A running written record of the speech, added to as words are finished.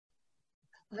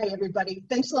Hi, everybody.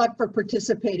 Thanks a lot for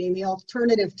participating. The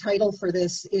alternative title for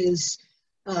this is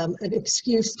an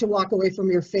excuse to walk away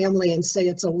from your family and say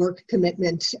it's a work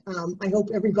commitment. I hope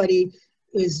everybody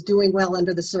is doing well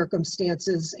under the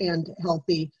circumstances and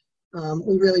healthy.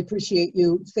 We really appreciate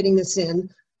you fitting this in.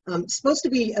 It's supposed to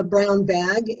be a brown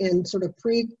bag, and sort of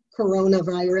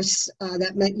pre-coronavirus,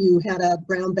 that meant you had a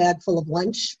brown bag full of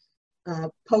lunch.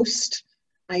 Post,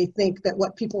 I think that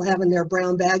what people have in their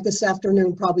brown bag this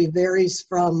afternoon probably varies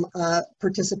from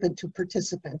participant to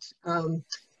participant.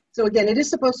 So again, it is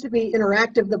supposed to be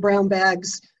interactive, the brown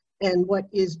bags, and what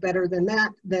is better than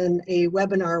that than a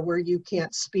webinar where you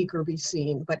can't speak or be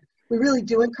seen. But we really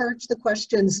do encourage the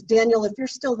questions. Daniel, if you're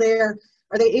still there,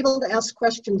 are they able to ask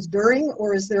questions during,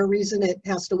 or is there a reason it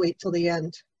has to wait till the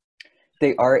end?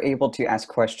 They are able to ask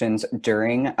questions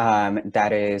during.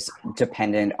 That is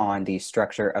dependent on the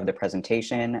structure of the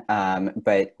presentation,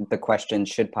 but the questions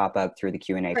should pop up through the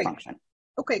Q&A function.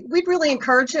 Okay, we'd really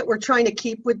encourage it. We're trying to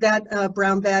keep with that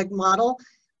brown bag model.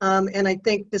 And I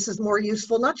think this is more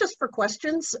useful, not just for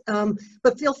questions,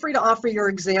 but feel free to offer your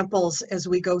examples as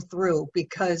we go through,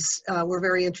 because we're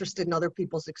very interested in other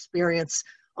people's experience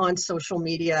on social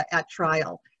media at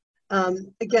trial.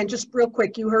 Again, just real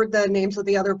quick, you heard the names of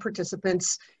the other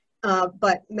participants,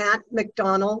 but Matt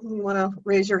McDonald, you want to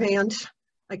raise your hand?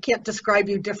 I can't describe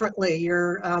you differently.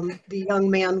 You're the young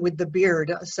man with the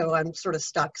beard, so I'm sort of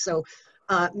stuck. So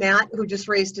Matt, who just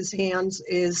raised his hands,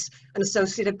 is an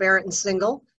associate at Barrett and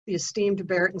Single, the esteemed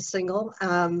Barrett and Single.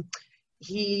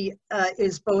 He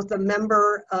is both a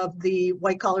member of the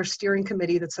White Collar Steering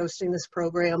Committee that's hosting this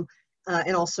program,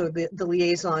 and also the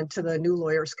liaison to the New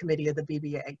Lawyers Committee of the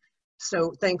BBA.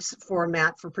 So thanks for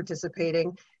Matt for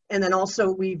participating. And then also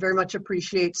we very much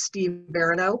appreciate Steve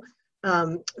Barano,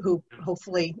 who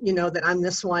hopefully you know that I'm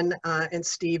this one, and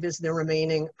Steve is the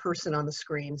remaining person on the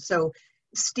screen. So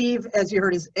Steve, as you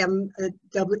heard, is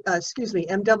MWV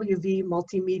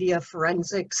Multimedia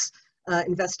Forensics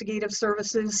Investigative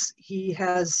Services. He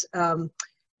has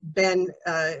been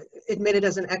admitted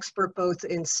as an expert both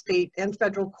in state and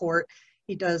federal court.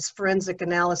 He does forensic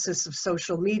analysis of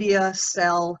social media,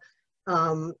 cell,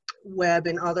 web,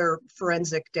 and other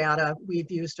forensic data.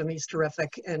 We've used him, he's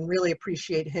terrific, and really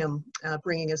appreciate him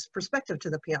bringing his perspective to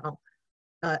the panel.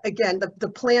 Again, the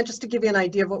plan, just to give you an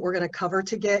idea of what we're going to cover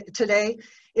today,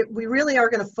 we really are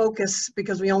going to focus,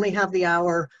 because we only have the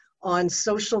hour, on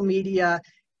social media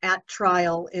at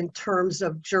trial in terms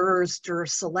of juror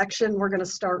selection. We're going to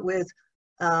start with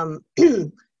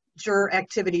juror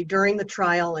activity during the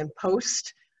trial and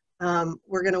post.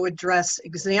 We're going to address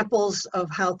examples of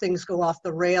how things go off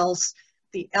the rails,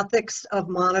 the ethics of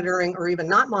monitoring or even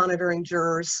not monitoring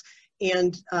jurors,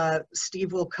 and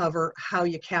Steve will cover how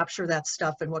you capture that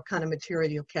stuff and what kind of material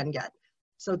you can get.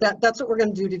 So that's what we're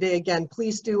going to do today. Again,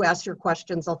 please do ask your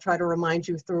questions. I'll try to remind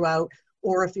you throughout,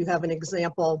 or if you have an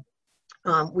example,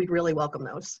 we'd really welcome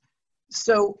those.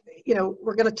 So, you know,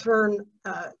 we're going to turn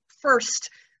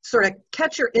first, sort of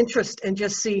catch your interest and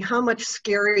just see how much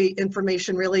scary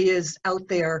information really is out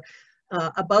there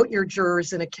about your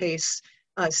jurors in a case.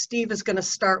 Steve is going to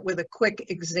start with a quick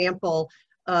example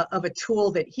of a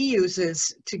tool that he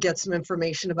uses to get some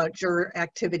information about juror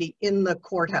activity in the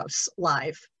courthouse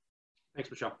live. Thanks,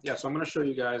 Michelle. Yeah, so I'm going to show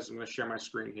you guys, I'm going to share my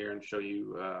screen here and show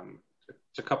you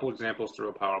a couple examples through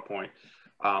a PowerPoint.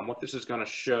 What this is going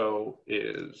to show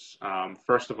is,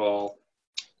 first of all,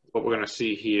 what we're going to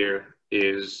see here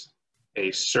is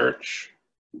a search.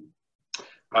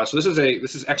 So this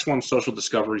is X1 Social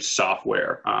Discovery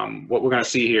software. What we're going to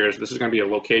see here is this is going to be a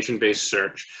location-based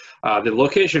search. The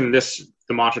location in this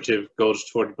demonstrative goes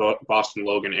toward Boston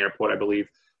Logan Airport, I believe.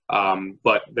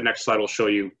 But the next slide will show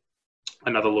you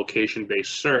another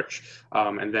location-based search,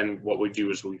 and then what we do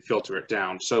is we filter it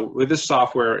down. So with this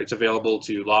software, it's available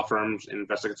to law firms and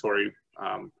investigatory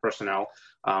personnel.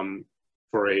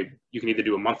 You can either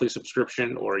do a monthly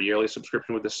subscription or a yearly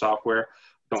subscription with this software.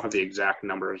 Don't have the exact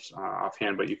numbers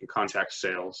offhand, but you can contact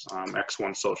sales,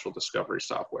 X1 Social Discovery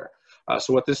software.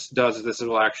 So what this does is this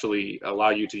will actually allow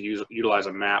you to utilize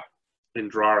a map and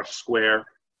draw a square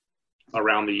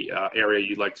around the area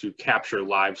you'd like to capture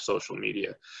live social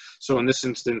media. So in this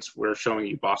instance, we're showing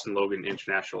you Boston Logan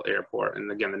International Airport.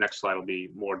 And again, the next slide will be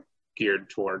more geared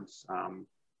towards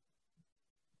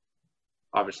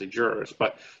obviously jurors.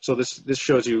 But so this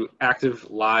shows you active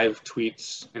live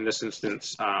tweets in this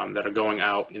instance that are going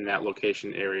out in that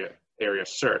location area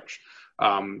search,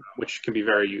 which can be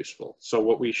very useful. So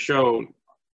what we show,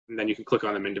 and then you can click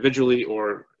on them individually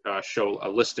or show a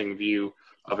listing view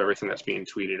of everything that's being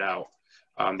tweeted out.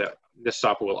 That this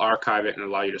software will archive it and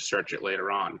allow you to search it later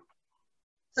on.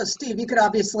 So Steve, you could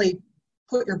obviously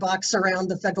put your box around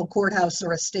the federal courthouse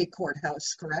or a state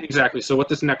courthouse, correct? Exactly. So what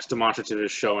this next demonstrative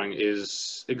is showing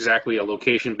is exactly a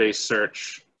location-based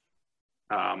search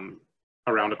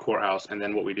around a courthouse, and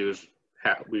then what we do is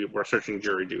we're searching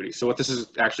jury duty. So what this is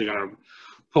actually going to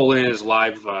pull in is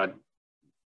live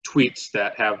tweets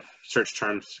that have search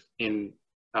terms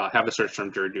have the search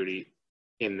term jury duty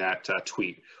in that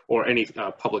tweet, or any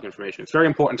public information. It's very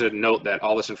important to note that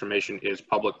all this information is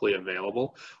publicly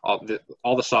available. All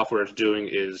the software is doing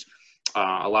is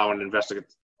allow an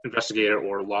investigator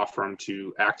or law firm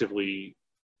to actively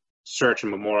search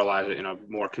and memorialize it in a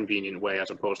more convenient way,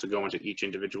 as opposed to going to each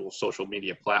individual social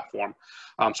media platform.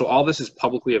 So all this is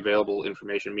publicly available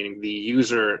information, meaning the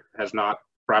user has not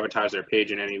privatized their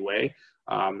page in any way.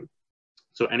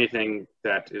 So anything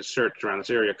that is searched around this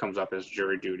area comes up as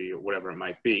jury duty or whatever it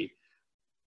might be.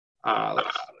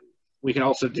 We can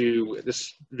also do,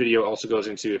 this video also goes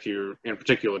into if you're in a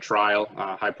particular trial,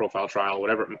 high profile trial,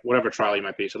 whatever trial you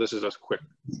might be. So this is a quick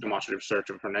demonstrative search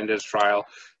of Hernandez trial.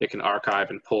 It can archive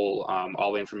and pull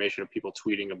all the information of people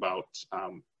tweeting about,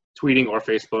 tweeting or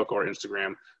Facebook or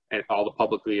Instagram, and all the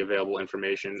publicly available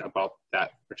information about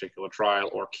that particular trial,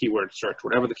 or keyword search,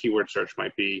 whatever the keyword search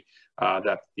might be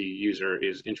that the user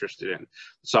is interested in.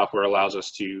 The software allows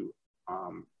us to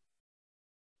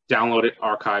download it,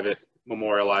 archive it,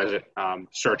 memorialize it,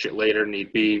 search it later,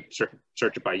 need be,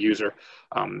 search it by user,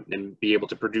 and be able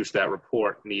to produce that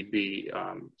report, need be.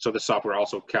 So the software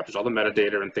also captures all the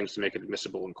metadata and things to make it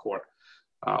admissible in court.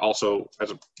 Also,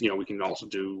 we can also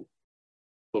do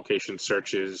location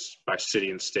searches by city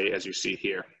and state, as you see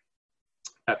here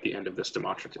at the end of this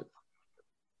demonstrative.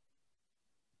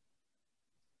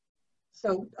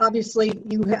 So obviously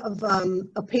you have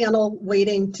a panel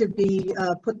waiting to be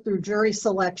put through jury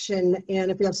selection,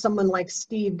 and if you have someone like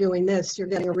Steve doing this, you're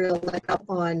getting a real leg up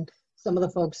on some of the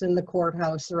folks in the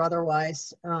courthouse or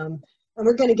otherwise. And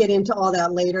we're going to get into all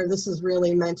that later. This is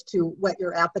really meant to whet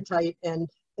your appetite and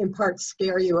in part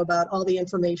scare you about all the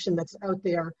information that's out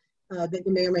there that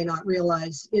you may or may not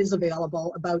realize is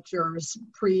available about jurors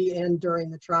pre and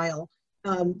during the trial.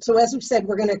 So as we've said,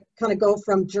 we're going to kind of go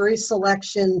from jury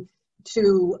selection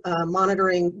to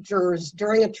monitoring jurors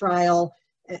during a trial,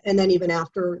 and then even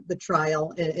after the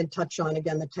trial, and touch on,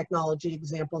 again, the technology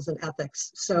examples and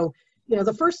ethics. So,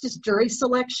 the first is jury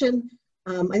selection.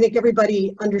 I think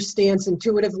everybody understands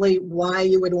intuitively why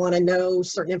you would want to know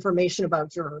certain information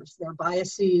about jurors, their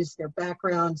biases, their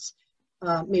backgrounds,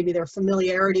 maybe their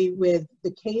familiarity with the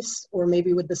case, or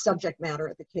maybe with the subject matter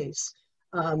of the case,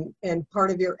 and part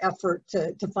of your effort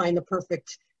to find the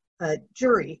perfect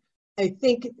jury. I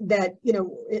think that,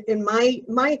 in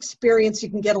my experience, you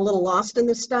can get a little lost in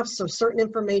this stuff. So certain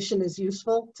information is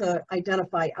useful to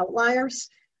identify outliers,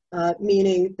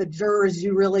 meaning the jurors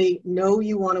you really know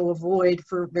you want to avoid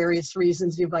for various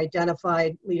reasons you've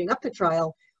identified leading up to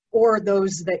trial, or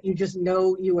those that you just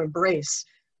know you embrace.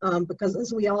 Because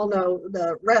as we all know,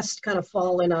 the rest kind of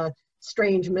fall in a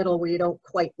strange middle where you don't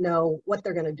quite know what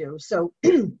they're going to do. So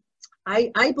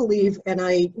I believe, and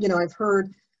I've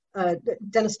heard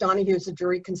Dennis Donahue is a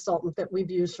jury consultant that we've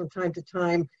used from time to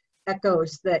time,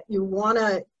 echoes that you want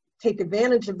to take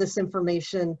advantage of this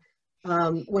information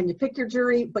when you pick your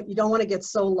jury, but you don't want to get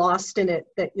so lost in it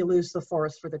that you lose the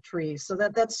forest for the trees. So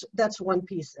that's one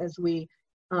piece as we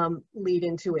lead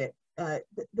into it.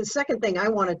 The second thing I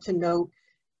wanted to note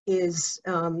is,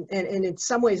 and in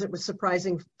some ways it was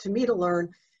surprising to me to learn,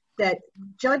 that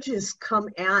judges come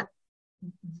at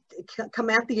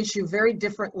the issue very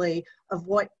differently of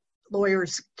what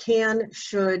lawyers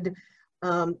should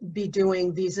be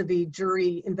doing vis-a-vis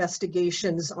jury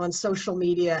investigations on social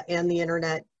media and the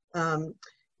internet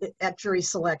at jury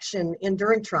selection and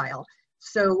during trial.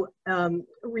 So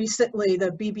recently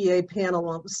the BBA panel,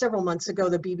 well, several months ago,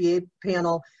 the BBA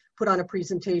panel put on a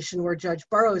presentation where Judge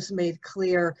Burroughs made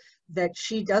clear that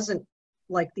she doesn't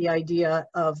like the idea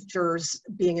of jurors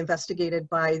being investigated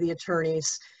by the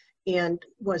attorneys, and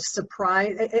was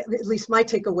surprised, at least my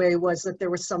takeaway was that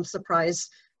there was some surprise,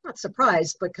 not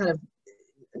surprised, but kind of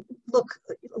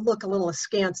look a little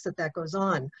askance that goes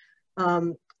on.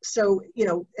 So,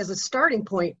 as a starting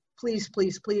point, please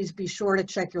be sure to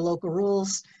check your local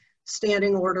rules,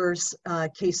 standing orders,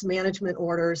 case management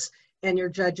orders, and your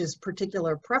judge's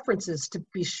particular preferences to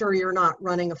be sure you're not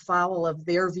running afoul of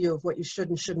their view of what you should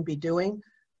and shouldn't be doing.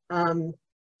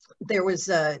 There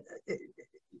was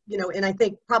and I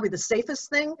think probably the safest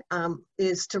thing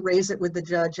is to raise it with the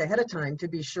judge ahead of time to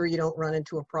be sure you don't run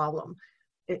into a problem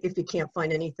if you can't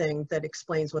find anything that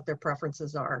explains what their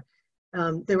preferences are.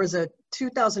 There was a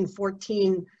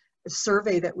 2014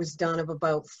 survey that was done of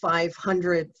about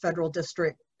 500 federal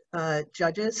district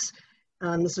judges,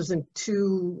 This was in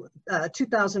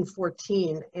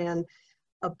 2014, and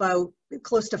about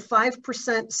close to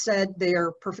 5% said they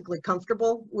are perfectly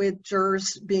comfortable with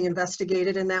jurors being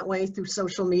investigated in that way through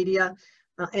social media.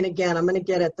 And again, I'm going to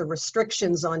get at the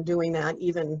restrictions on doing that,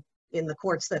 even in the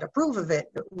courts that approve of it.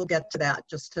 We'll get to that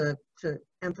just to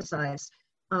emphasize.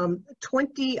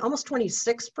 Almost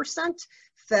 26%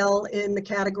 fell in the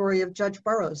category of Judge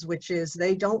Burroughs, which is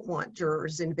they don't want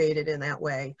jurors invaded in that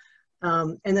way.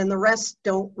 And then the rest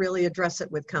don't really address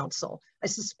it with counsel. I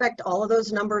suspect all of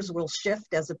those numbers will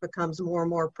shift as it becomes more and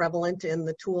more prevalent, and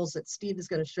the tools that Steve is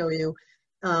going to show you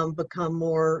become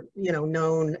more,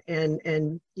 known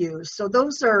and used. So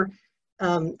those are,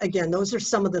 again, those are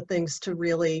some of the things to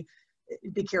really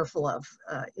be careful of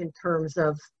in terms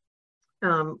of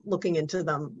looking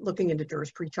into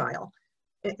jurors pretrial.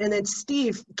 And then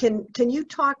Steve, can you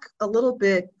talk a little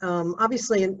bit,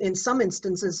 obviously in some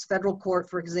instances, federal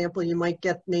court, for example, you might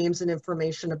get names and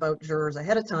information about jurors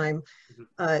ahead of time.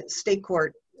 State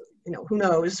court, who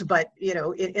knows, but,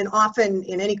 and often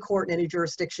in any court, in any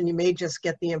jurisdiction, you may just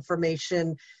get the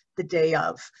information the day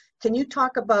of. Can you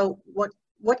talk about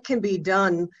what can be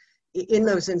done in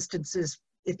those instances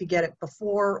if you get it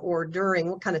before or during,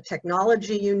 what kind of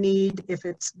technology you need if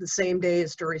it's the same day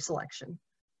as jury selection?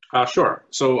 Sure.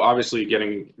 So obviously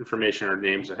getting information or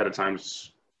names ahead of time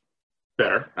is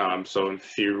better. So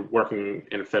if you're working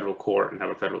in a federal court and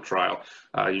have a federal trial,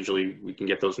 usually we can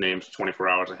get those names 24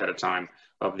 hours ahead of time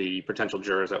of the potential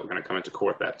jurors that were going to come into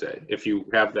court that day. If you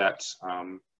have that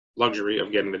luxury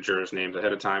of getting the jurors' names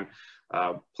ahead of time,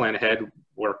 plan ahead,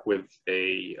 work with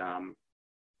a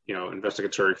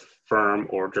investigatory firm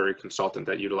or jury consultant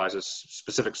that utilizes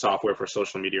specific software for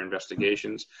social media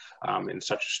investigations. In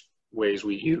such ways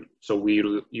we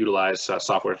utilize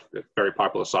software, very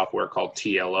popular software called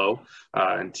TLO,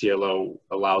 and TLO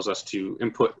allows us to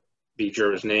input the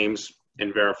jurors' names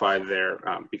and verify their,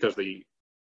 because the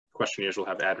questionnaires will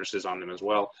have addresses on them as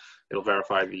well, it'll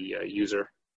verify the user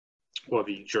or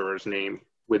the juror's name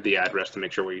with the address to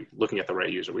make sure we're looking at the right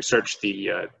user. We search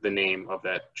the name of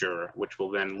that juror, which will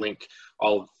then link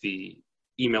all of the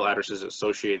email addresses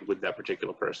associated with that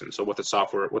particular person. So what the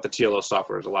TLO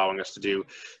software is allowing us to do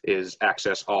is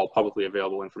access all publicly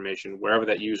available information wherever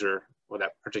that user or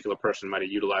that particular person might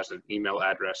have utilized an email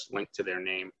address linked to their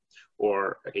name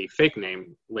or a fake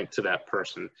name linked to that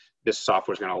person. This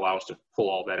software is going to allow us to pull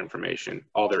all that information,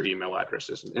 all their email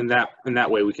addresses. And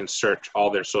that way we can search all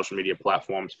their social media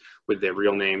platforms with their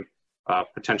real name,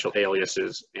 potential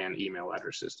aliases, and email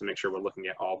addresses to make sure we're looking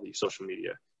at all the social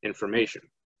media information.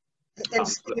 And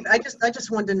Steve, I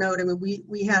just wanted to note, I mean,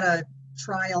 we had a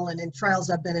trial, and in trials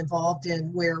I've been involved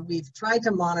in, where we've tried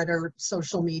to monitor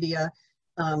social media,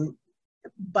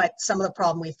 but some of the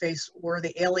problem we faced were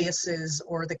the aliases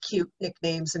or the cute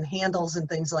nicknames and handles and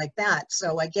things like that.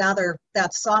 So I gather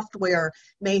that software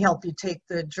may help you take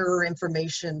the juror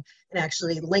information and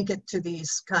actually link it to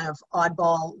these kind of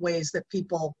oddball ways that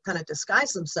people kind of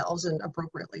disguise themselves, and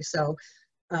appropriately so.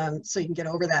 So you can get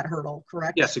over that hurdle,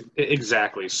 correct? Yes,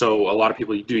 exactly. So a lot of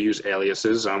people do use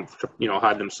aliases, to,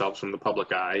 hide themselves from the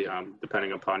public eye.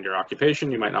 Depending upon your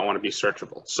occupation, you might not want to be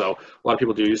searchable. So a lot of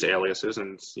people do use aliases,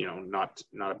 and it's, not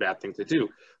a bad thing to do.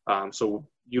 So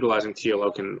utilizing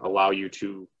TLO can allow you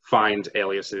to find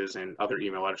aliases and other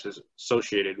email addresses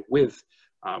associated with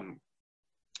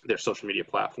their social media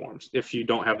platforms. If you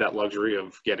don't have that luxury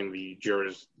of getting the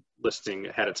jurors listing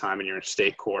ahead of time and you're in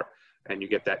state court, and you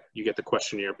get the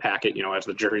questionnaire packet, as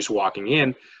the jury's walking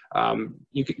in,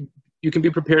 you can be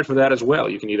prepared for that as well.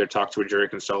 You can either talk to a jury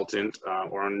consultant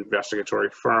or an investigatory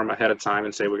firm ahead of time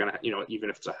and say, we're going to, even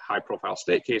if it's a high profile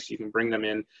state case, you can bring them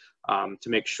in to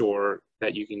make sure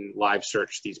that you can live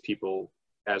search these people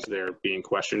as they're being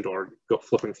questioned, or go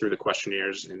flipping through the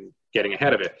questionnaires and getting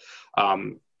ahead of it.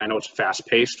 I know it's fast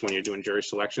paced when you're doing jury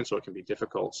selection, so it can be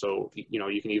difficult. So,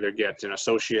 you can either get an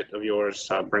associate of yours,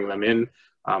 bring them in.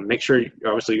 Make sure,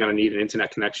 obviously, you're going to need an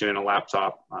internet connection and a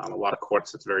laptop. A lot of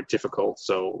courts, it's very difficult.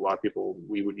 So a lot of people,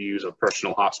 we would use a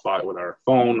personal hotspot with our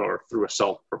phone or through a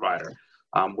cell provider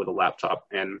with a laptop.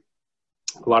 And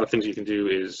a lot of things you can do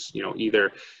is,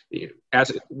 either,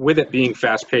 with it being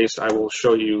fast paced, I will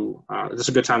show you, this is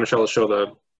a good time, Michelle, to show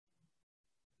the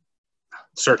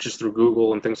searches through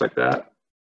Google and things like that.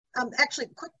 Actually,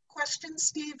 quick question,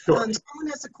 Steve. Sure. Someone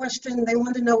has a question. They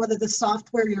want to know whether the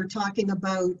software you're talking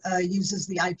about uses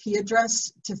the IP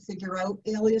address to figure out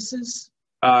aliases.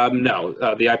 No,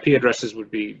 the IP addresses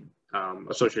would be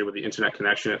associated with the internet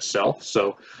connection itself.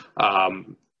 So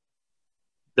the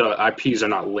IPs are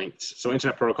not linked. So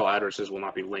internet protocol addresses will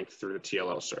not be linked through the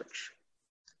TLO search.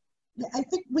 I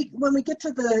think when we get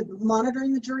to the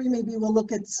monitoring the jury, maybe we'll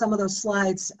look at some of those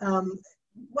slides. The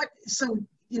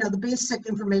basic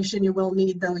information you will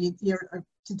need, though,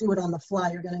 to do it on the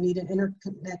fly, you're going to need an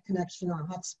internet connection or a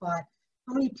hotspot.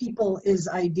 How many people is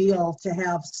ideal to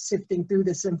have sifting through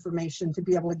this information to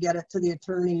be able to get it to the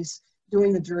attorneys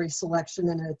doing the jury selection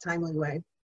in a timely way?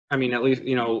 I mean, at least,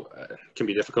 it can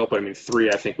be difficult, but I mean, 3,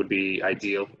 I think, would be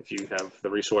ideal if you have the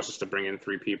resources to bring in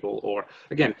 3 people, or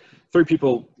again, 3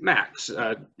 people max.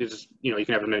 You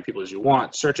can have as many people as you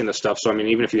want searching the stuff. So, I mean,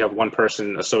 even if you have one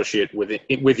person associate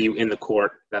with you in the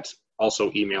court, that's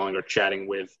also emailing or chatting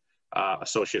with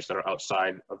associates that are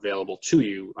outside available to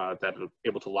you, that are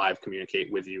able to live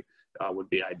communicate with you, would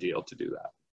be ideal to do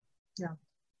that. Yeah.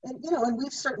 And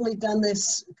we've certainly done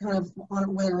this kind of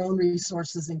with our own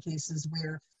resources in cases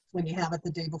where when you have it the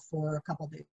day before, a couple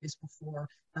of days before.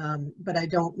 But I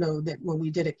don't know that when we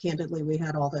did it candidly, we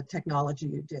had all the technology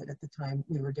you did at the time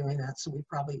we were doing that. So we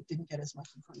probably didn't get as much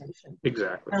information.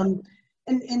 Exactly.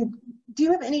 And do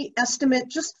you have any estimate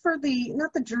just for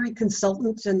not the jury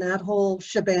consultant and that whole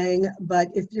shebang, but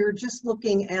if you're just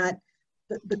looking at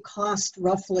the cost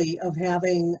roughly of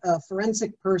having a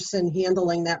forensic person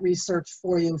handling that research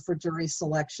for you for jury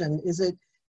selection, is it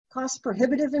cost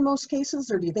prohibitive in most cases,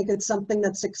 or do you think it's something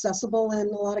that's accessible in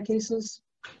a lot of cases?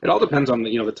 It all depends on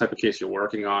the type of case you're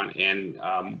working on and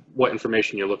what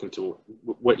information you're looking to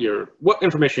what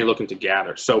information you're looking to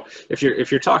gather. So if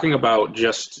you're talking about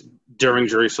just during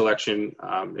jury selection,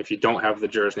 if you don't have the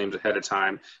jurors' names ahead of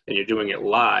time and you're doing it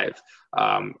live,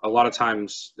 a lot of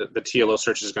times the TLO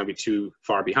search is going to be too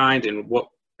far behind, and what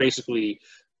basically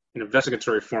an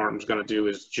investigatory firm is going to do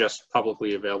is just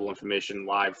publicly available information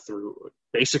live through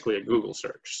basically a Google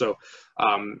search. So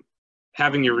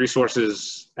having your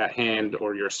resources at hand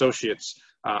or your associates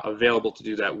available to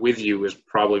do that with you is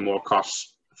probably more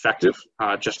cost effective,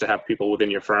 just to have people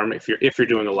within your firm if you're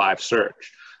doing a live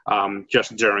search,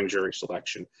 just during jury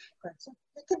selection.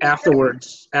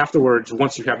 Afterwards,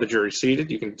 once you have the jury seated,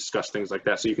 you can discuss things like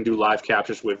that. So you can do live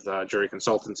captures with jury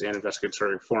consultants and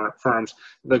investigatory firms.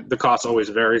 The cost always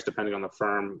varies depending on the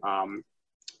firm.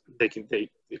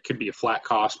 It could be a flat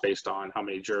cost based on how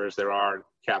many jurors there are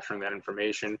capturing that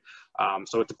information.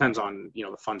 So it depends on the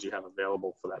funds you have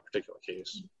available for that particular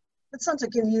case. It sounds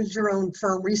like you can use your own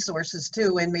firm resources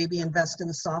too, and maybe invest in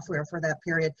the software for that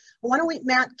period. Why don't we,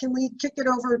 Matt, can we kick it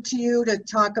over to you to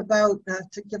talk about,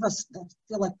 to give us, I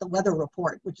feel like the weather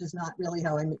report, which is not really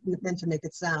how I meant to make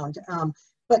it sound.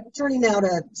 But turning now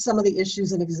to some of the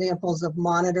issues and examples of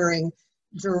monitoring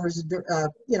jurors,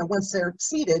 once they're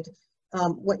seated,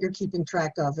 what you're keeping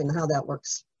track of and how that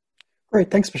works. Great,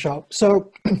 thanks, Michelle.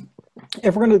 So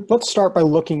let's start by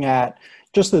looking at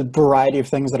just the variety of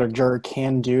things that a juror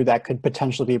can do that could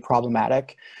potentially be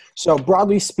problematic. So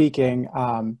broadly speaking,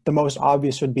 the most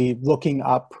obvious would be looking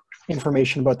up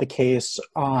information about the case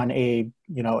on a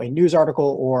news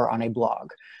article or on a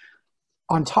blog.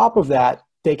 On top of that,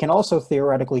 they can also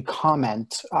theoretically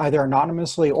comment either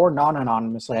anonymously or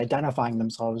non-anonymously, identifying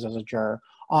themselves as a juror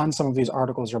on some of these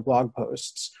articles or blog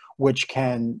posts, which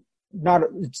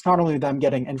it's not only them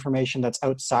getting information that's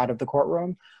outside of the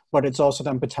courtroom, but it's also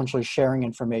them potentially sharing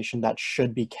information that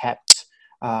should be kept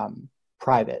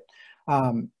private.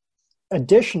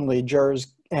 Additionally,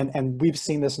 jurors, and we've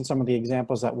seen this in some of the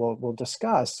examples that we'll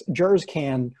discuss, jurors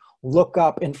can look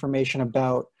up information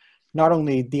about not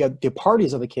only the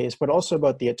parties of the case, but also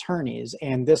about the attorneys.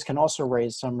 And this can also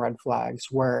raise some red flags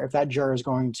where if that juror is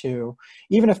going to,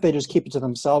 even if they just keep it to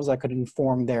themselves, that could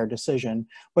inform their decision,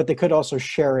 but they could also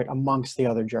share it amongst the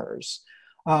other jurors.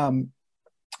 And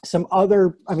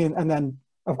then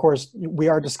of course we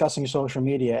are discussing social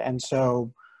media. And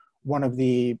so one of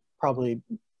the probably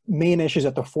main issues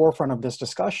at the forefront of this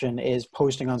discussion is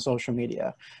posting on social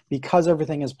media. Because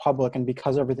everything is public and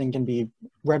because everything can be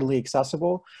readily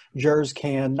accessible, jurors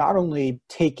can not only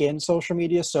take in social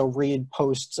media, so read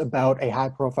posts about a high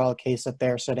profile case that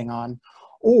they're sitting on,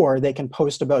 or they can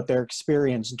post about their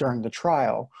experience during the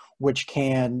trial, which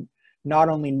can not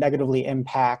only negatively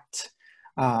impact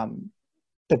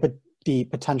the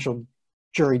potential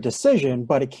jury decision,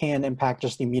 but it can impact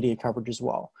just the media coverage as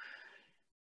well.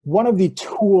 One of the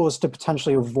tools to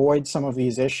potentially avoid some of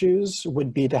these issues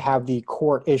would be to have the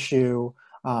court issue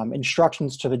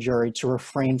instructions to the jury to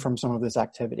refrain from some of this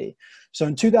activity. So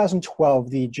in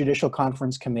 2012, the Judicial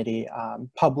Conference Committee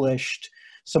published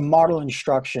some model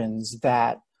instructions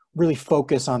that really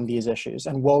focus on these issues.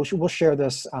 And we'll share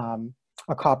this,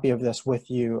 a copy of this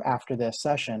with you after this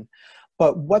session.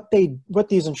 But what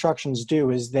these instructions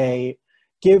do is they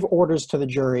give orders to the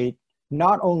jury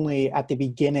not only at the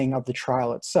beginning of the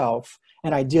trial itself,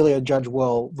 And ideally, a judge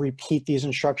will repeat these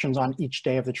instructions on each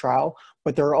day of the trial.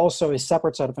 But there are also a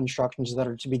separate set of instructions that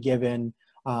are to be given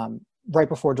right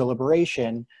before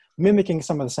deliberation, mimicking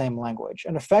some of the same language.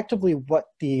 And effectively what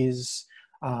these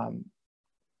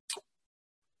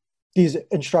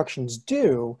instructions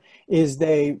do is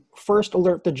they first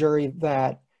alert the jury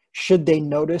that should they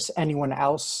notice anyone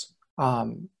else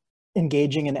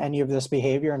engaging in any of this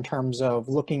behavior in terms of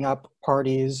looking up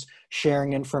parties,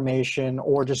 sharing information,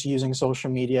 or just using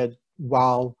social media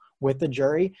while with the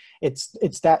jury, it's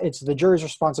the jury's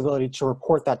responsibility to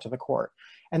report that to the court.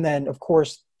 And then, of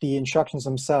course, the instructions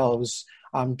themselves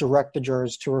direct the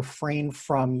jurors to refrain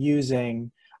from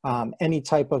using any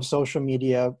type of social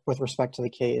media with respect to the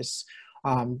case,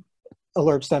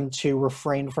 alerts them to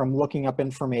refrain from looking up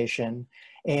information,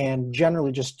 and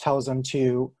generally just tells them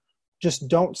to just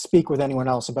don't speak with anyone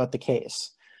else about the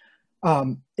case.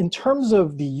 In terms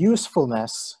of the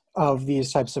usefulness of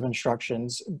these types of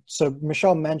instructions, so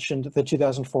Michelle mentioned the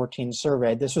 2014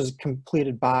 survey. This was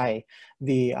completed by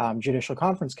the Judicial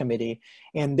Conference Committee,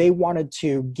 and they wanted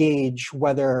to gauge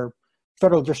whether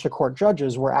federal district court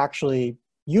judges were actually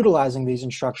utilizing these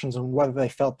instructions and whether they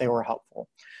felt they were helpful.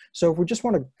 So if we just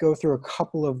want to go through a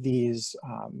couple of these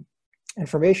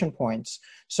information points.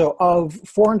 So of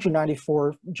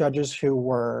 494 judges who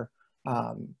were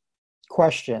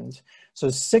questioned, so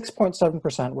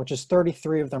 6.7%, which is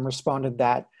 33 of them, responded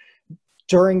that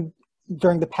during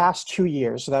the past 2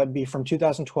 years, so that would be from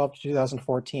 2012 to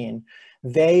 2014,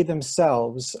 they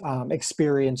themselves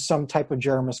experienced some type of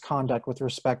juror misconduct with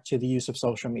respect to the use of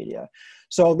social media.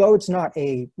 So although it's not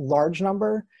a large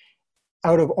number,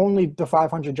 out of only the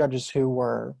 500 judges who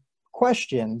were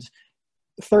questioned,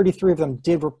 33 of them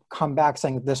did come back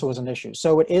saying that this was an issue.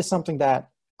 So it is something that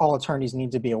all attorneys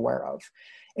need to be aware of.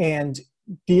 And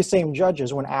these same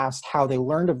judges, when asked how they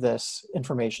learned of this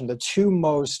information, the two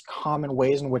most common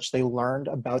ways in which they learned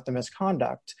about the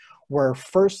misconduct were,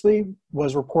 firstly,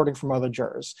 was reporting from other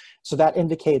jurors. So that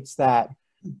indicates that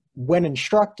when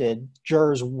instructed,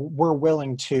 jurors were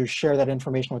willing to share that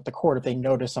information with the court if they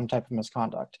noticed some type of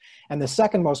misconduct. And the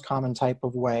second most common type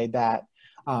of way that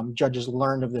judges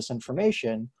learned of this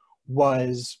information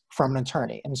was from an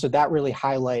attorney. And so that really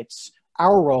highlights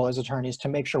our role as attorneys to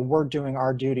make sure we're doing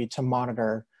our duty to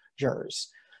monitor jurors.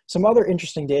 Some other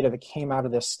interesting data that came out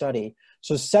of this study.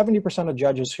 So 70% of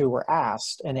judges who were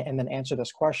asked and then answered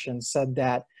this question said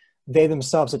that they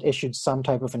themselves had issued some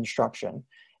type of instruction.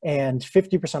 And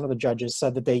 50% of the judges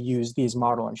said that they used these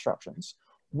model instructions.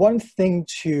 One thing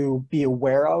to be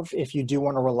aware of if you do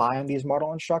want to rely on these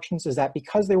model instructions is that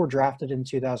because they were drafted in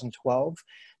 2012,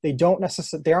 they aren't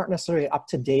necessarily up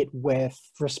to date with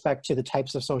respect to the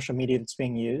types of social media that's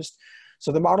being used.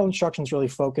 So the model instructions really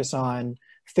focus on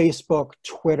Facebook,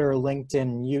 Twitter,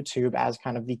 LinkedIn, YouTube as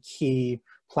kind of the key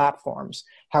platforms.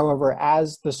 However,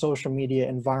 as the social media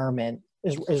environment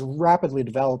is rapidly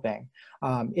developing,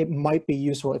 it might be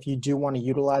useful if you do want to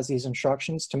utilize these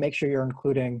instructions to make sure you're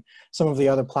including some of the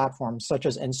other platforms such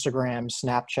as Instagram,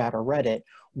 Snapchat, or Reddit,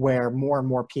 where more and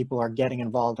more people are getting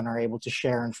involved and are able to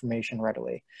share information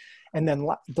readily. And then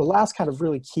the last kind of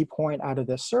really key point out of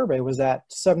this survey was that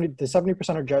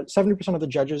 70% of the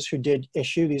judges who did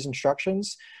issue these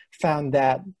instructions found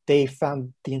that they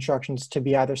found the instructions to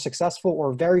be either successful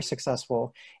or very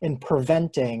successful in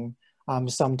preventing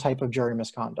some type of jury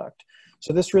misconduct.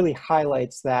 So this really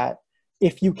highlights that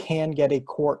if you can get a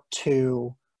court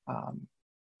to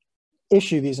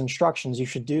issue these instructions, you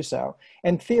should do so.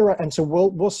 And so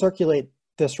we'll circulate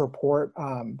this report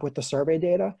with the survey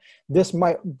data. This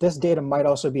data might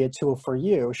also be a tool for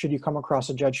you should you come across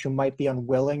a judge who might be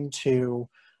unwilling to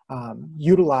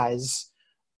utilize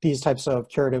these types of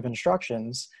curative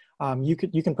instructions. You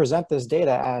can present this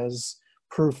data as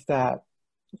proof that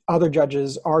other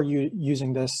judges are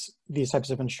using these types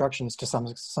of instructions to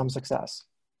some success.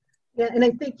 Yeah, and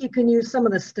I think you can use some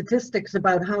of the statistics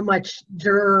about how much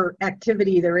juror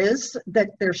activity there is that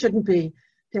there shouldn't be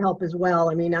to help as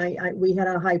well. I mean, we had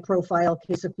a high-profile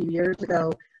case a few years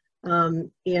ago,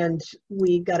 and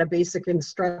we got a basic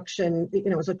instruction.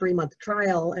 It was a 3-month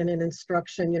trial, and an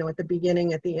instruction, at the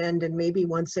beginning, at the end, and maybe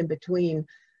once in between.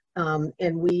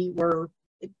 And we were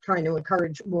trying to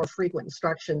encourage more frequent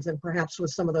instructions, and perhaps with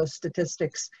some of those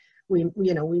statistics, we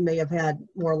may have had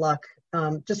more luck.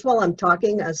 Just while I'm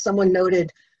talking, as someone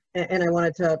noted, and I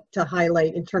wanted to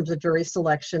highlight in terms of jury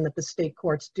selection that the state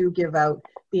courts do give out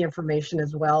the information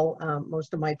as well.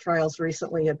 Most of my trials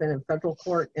recently have been in federal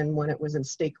court, and when it was in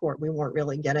state court, we weren't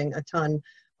really getting a ton,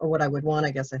 or what I would want,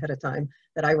 I guess, ahead of time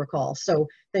that I recall. So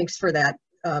thanks for that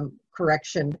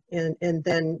correction. And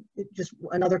then just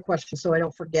another question, so I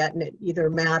don't forget, and either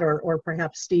Matt or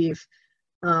perhaps Steve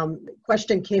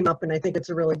Question came up, and I think it's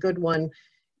a really good one,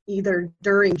 either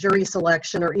during jury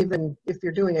selection or even if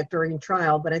you're doing it during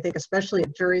trial, but I think especially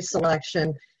at jury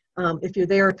selection, if you're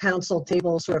there at counsel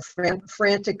table sort of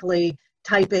frantically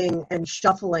typing and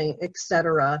shuffling,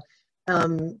 etc.,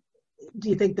 do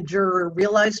you think the juror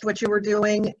realized what you were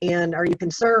doing, and are you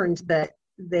concerned that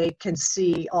they can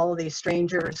see all of these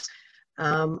strangers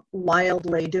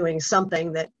wildly doing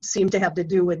something that seemed to have to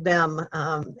do with them?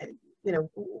 You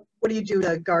know, what do you do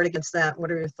to guard against that?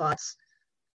 What are your thoughts?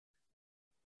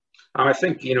 I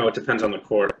think, you know, it depends on the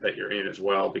court that you're in as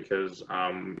well, because,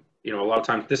 you know, a lot of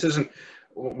times this isn't,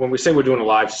 when we say we're doing a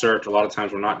live search, a lot of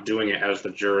times we're not doing it as the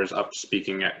jurors up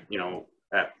speaking at, you know,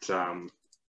 at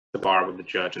the bar with the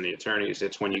judge and the attorneys.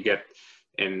 It's when you get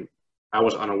in, I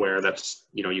was unaware that's,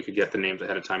 you know, you could get the names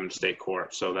ahead of time in state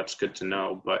court. So that's good to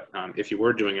know. But if you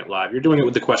were doing it live, you're doing it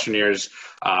with the questionnaires,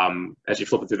 as you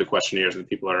flip it through the questionnaires and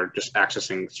people are just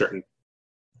accessing certain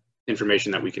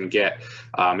information that we can get.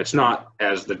 It's not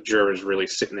as the juror is really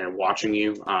sitting there watching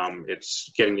you.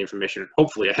 It's getting the information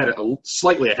hopefully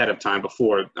slightly ahead of time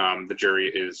before the jury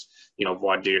is, you know,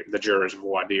 the juror is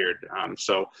voir dired.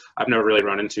 So I've never really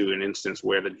run into an instance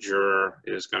where the juror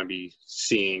is going to be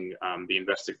seeing the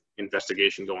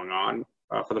investigation going on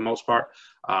for the most part.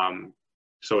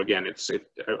 So again,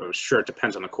 I'm sure it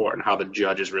depends on the court and how the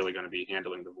judge is really going to be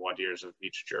handling the voir dires of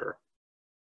each juror.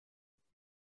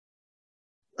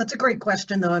 That's a great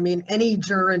question, though. I mean, any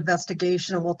juror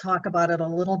investigation, and we'll talk about it a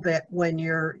little bit when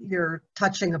you're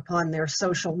touching upon their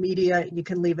social media, you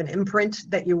can leave an imprint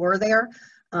that you were there.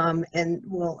 And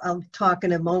I'll talk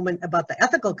in a moment about the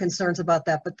ethical concerns about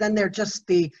that, but then they're just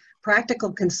the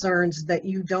practical concerns that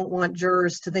you don't want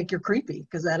jurors to think you're creepy,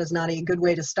 because that is not a good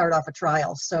way to start off a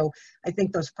trial. So I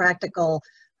think those practical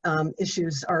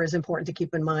issues are as important to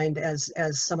keep in mind as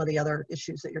some of the other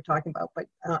issues that you're talking about. But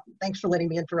thanks for letting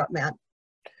me interrupt, Matt.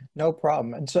 No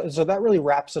problem. And so that really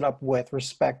wraps it up with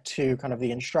respect to kind of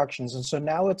the instructions. And so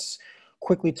now let's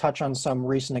quickly touch on some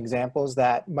recent examples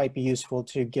that might be useful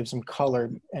to give some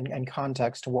color and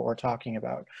context to what we're talking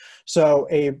about. So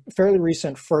a fairly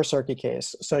recent First Circuit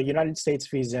case, so United States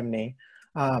v. Zimney,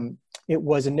 it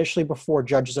was initially before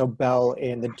Judge Zobel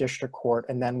in the district court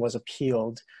and then was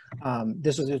appealed.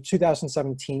 This was a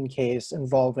 2017 case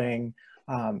involving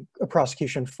a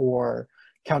prosecution for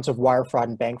counts of wire fraud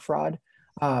and bank fraud.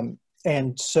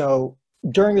 And so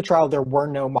during the trial, there were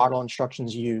no model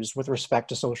instructions used with respect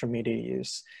to social media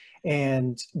use.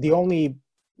 And the only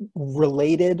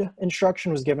related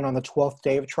instruction was given on the 12th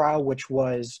day of trial, which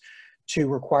was to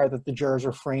require that the jurors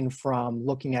refrain from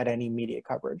looking at any media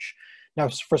coverage. Now,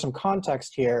 for some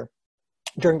context here,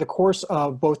 during the course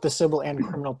of both the civil and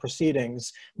criminal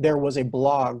proceedings, there was a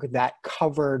blog that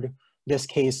covered this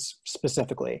case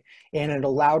specifically, and it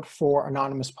allowed for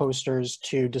anonymous posters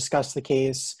to discuss the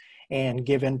case and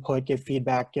give input, give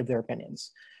feedback, give their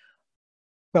opinions.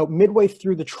 About midway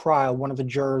through the trial, one of the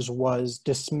jurors was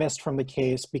dismissed from the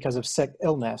case because of sick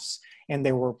illness, and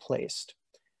they were replaced.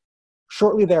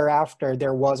 Shortly thereafter,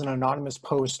 there was an anonymous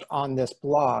post on this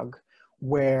blog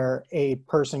where a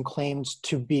person claimed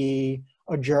to be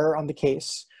a juror on the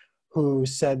case who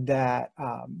said that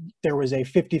there was a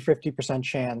 50-50%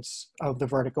 chance of the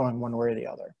verdict going one way or the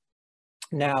other.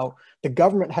 Now, the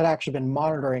government had actually been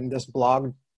monitoring this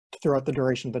blog throughout the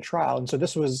duration of the trial. And so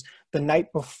this was the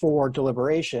night before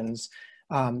deliberations,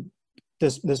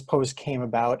 this post came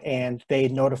about, and they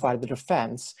notified the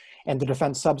defense, and the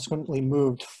defense subsequently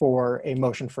moved for a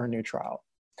motion for a new trial.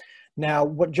 Now,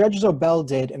 what Judge Zobel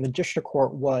did in the district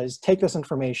court was take this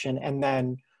information and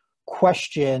then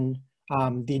question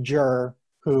the juror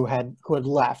who had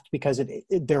left, because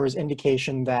there was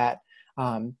indication that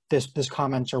this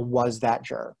commenter was that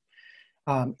juror.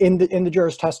 In the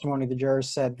juror's testimony, the juror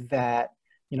said that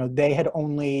they had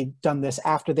only done this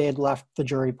after they had left the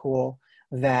jury pool,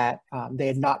 that they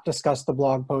had not discussed the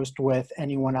blog post with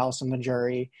anyone else in the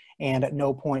jury, and at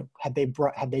no point had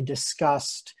they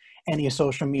discussed any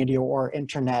social media or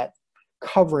internet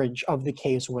coverage of the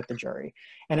case with the jury.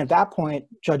 And at that point,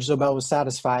 Judge Zobel was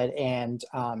satisfied and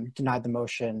denied the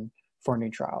motion for a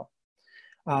new trial.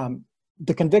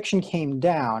 The conviction came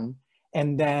down,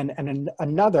 and then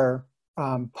another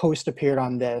post appeared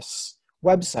on this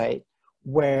website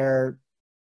where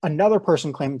another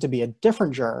person claimed to be a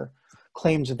different juror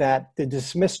claimed that the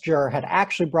dismissed juror had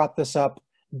actually brought this up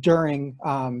during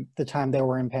the time they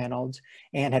were impaneled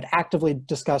and had actively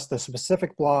discussed the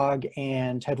specific blog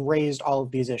and had raised all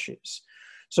of these issues.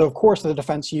 So of course the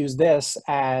defense used this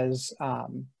as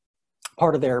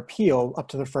part of their appeal up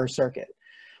to the First Circuit.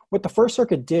 What the First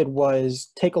Circuit did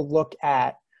was take a look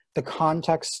at the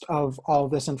context of all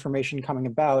this information coming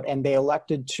about, and they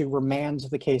elected to remand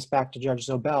the case back to Judge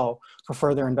Zobel for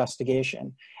further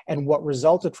investigation. And what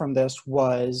resulted from this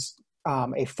was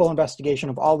a full investigation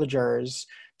of all the jurors,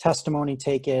 testimony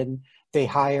taken. They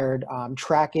hired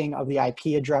tracking of the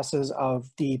IP addresses of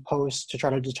the posts to try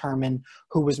to determine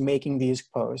who was making these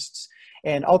posts.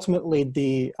 And ultimately,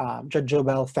 the Judge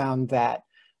Zobel found that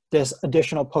this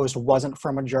additional post wasn't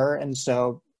from a juror, and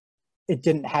so it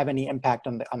didn't have any impact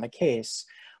on the case.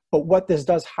 But what this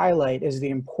does highlight is the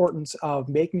importance of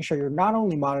making sure you're not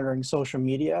only monitoring social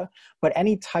media, but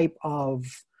any type of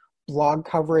blog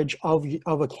coverage of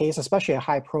a case, especially a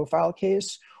high-profile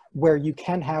case, where you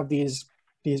can have these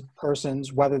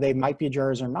persons, whether they might be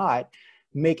jurors or not,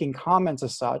 making comments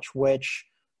as such, which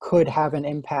could have an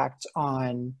impact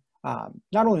on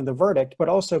not only the verdict, but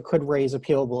also could raise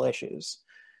appealable issues.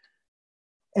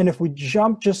 And if we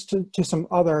jump just to some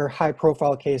other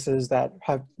high-profile cases that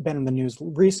have been in the news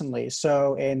recently,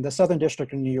 so in the Southern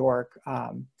District of New York,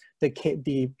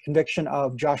 the conviction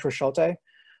of Joshua Schulte,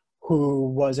 who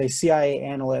was a CIA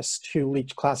analyst who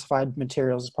leaked classified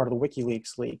materials as part of the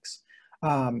WikiLeaks leaks.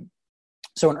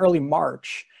 So in early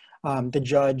March, the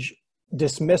judge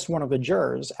dismissed one of the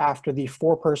jurors after the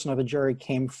foreperson of the jury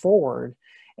came forward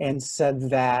and said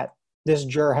that this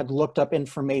juror had looked up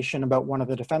information about one of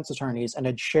the defense attorneys and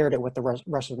had shared it with the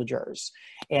rest of the jurors.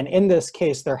 And in this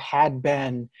case, there had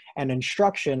been an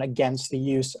instruction against the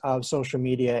use of social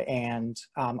media and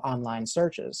online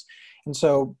searches. And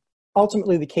so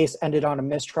ultimately the case ended on a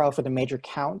mistrial for the major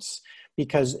counts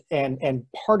because, and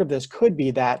part of this could be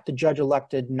that the judge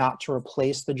elected not to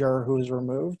replace the juror who was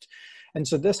removed. And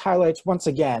so this highlights once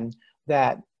again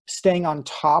that staying on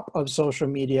top of social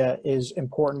media is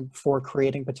important for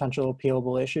creating potential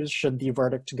appealable issues should the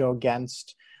verdict go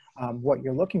against what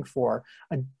you're looking for.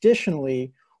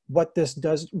 Additionally, what this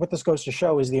goes to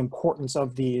show is the importance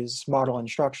of these model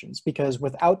instructions, because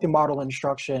without the model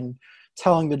instruction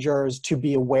telling the jurors to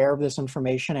be aware of this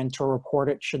information and to report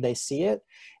it should they see it,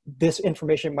 this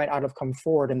information might not have come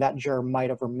forward and that juror might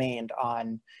have remained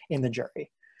in the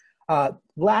jury.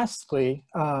 Lastly,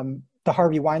 the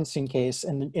Harvey Weinstein case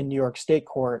in New York State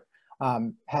Court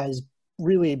has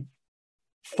really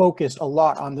focused a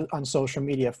lot on social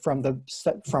media from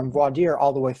voir dire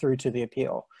all the way through to the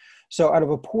appeal. So out of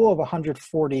a pool of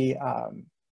 140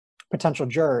 potential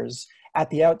jurors, at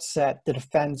the outset, the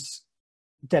defense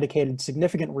dedicated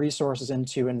significant resources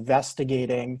into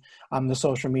investigating the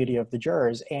social media of the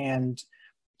jurors, and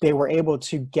they were able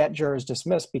to get jurors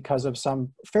dismissed because of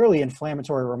some fairly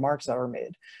inflammatory remarks that were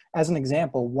made. As an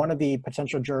example, one of the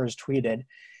potential jurors tweeted,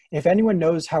 "If anyone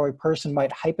knows how a person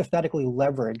might hypothetically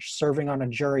leverage serving on a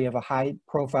jury of a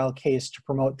high-profile case to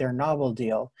promote their novel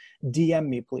deal, DM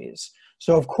me, please."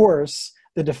 So of course,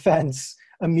 the defense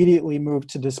immediately moved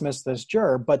to dismiss this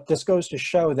juror, but this goes to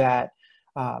show that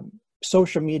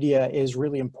social media is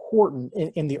really important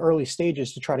in the early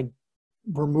stages to try to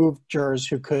remove jurors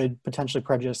who could potentially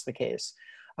prejudice the case.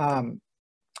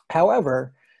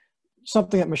 However,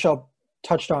 something that Michelle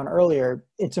touched on earlier,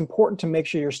 it's important to make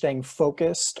sure you're staying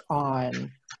focused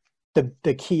on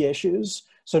the key issues.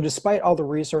 So despite all the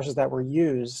resources that were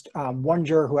used, one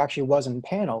juror who actually was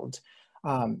impaneled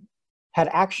had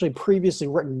actually previously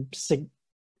written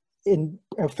in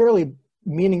a fairly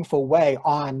meaningful way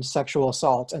on sexual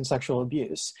assault and sexual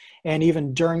abuse. And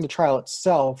even during the trial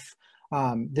itself,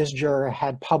 this juror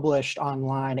had published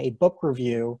online a book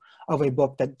review of a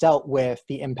book that dealt with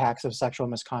the impacts of sexual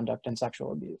misconduct and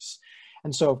sexual abuse.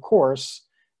 And so, of course,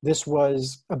 this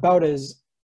was about as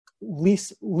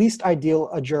least ideal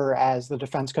a juror as the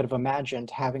defense could have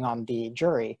imagined having on the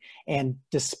jury. And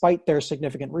despite their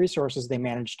significant resources, they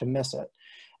managed to miss it.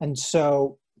 And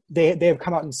so they have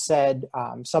come out and said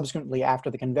subsequently after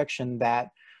the conviction that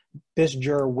this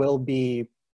juror will be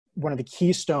one of the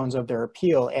keystones of their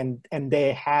appeal, and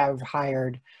they have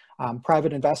hired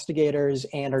private investigators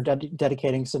and are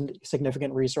dedicating some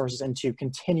significant resources into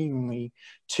continually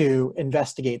to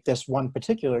investigate this one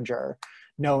particular juror,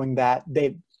 knowing that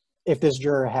if this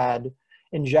juror had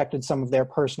injected some of their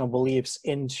personal beliefs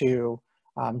into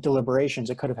deliberations,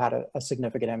 it could have had a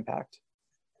significant impact.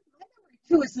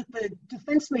 Too, is that the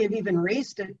defense may have even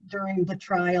raised it during the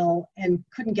trial and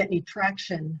couldn't get any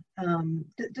traction.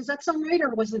 Does that sound right,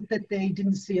 or was it that they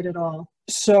didn't see it at all?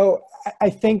 So I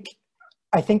think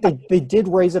they did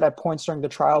raise it at points during the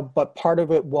trial, but part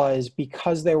of it was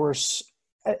because they were,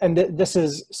 and this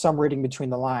is some reading between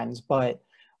the lines, but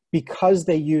because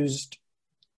they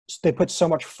put so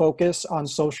much focus on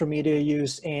social media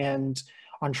use and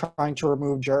on trying to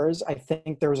remove jurors, I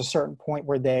think there was a certain point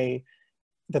where the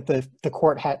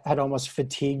court had almost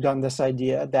fatigued on this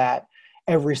idea that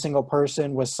every single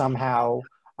person was somehow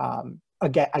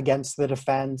against the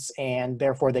defense, and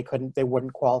therefore they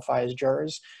wouldn't qualify as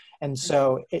jurors. And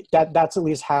so that's at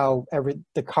least how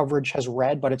the coverage has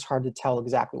read, but it's hard to tell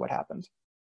exactly what happened.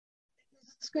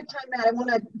 It's a good time, Matt. I want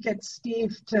to get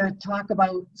Steve to talk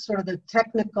about sort of the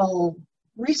technical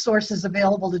resources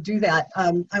available to do that.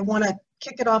 I want to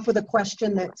kick it off with a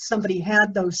question that somebody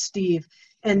had, though, Steve,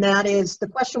 and that is, the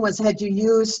question was, had you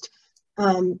used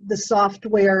the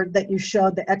software that you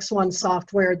showed, the X1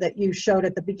 software that you showed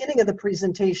at the beginning of the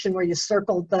presentation, where you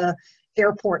circled the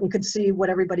airport and could see what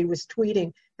everybody was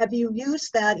tweeting? Have you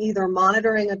used that either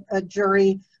monitoring a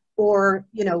jury or,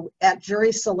 you know, at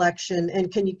jury selection?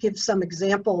 And can you give some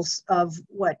examples of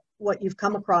what you've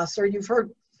come across or you've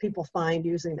heard people find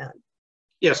using that?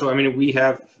 Yeah, so I mean, we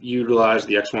have utilized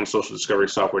the X1 social discovery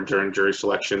software during jury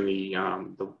selection.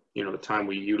 The time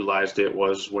we utilized it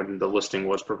was when the listing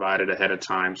was provided ahead of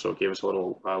time, so it gave us a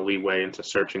little leeway into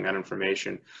searching that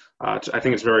information. I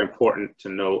think it's very important to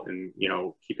note and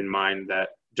keep in mind that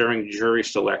during jury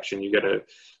selection, you got to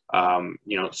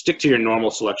stick to your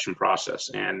normal selection process,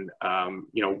 and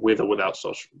with or without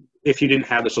social. If you didn't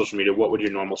have the social media, what would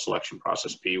your normal selection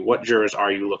process be? What jurors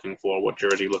are you looking for? What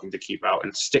jurors are you looking to keep out?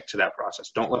 And stick to that process.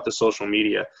 Don't let the social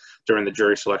media during the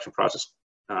jury selection process,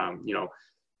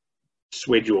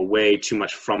 swayed you away too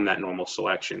much from that normal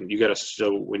selection.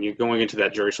 So when you're going into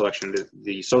that jury selection,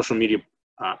 the social media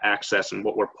access and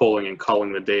what we're pulling and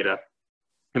culling the data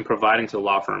and providing to the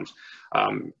law firms,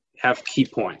 have key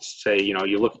points. Say,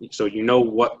 you look, so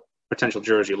what potential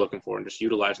jurors you're looking for, and just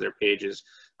utilize their pages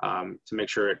to make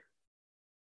sure it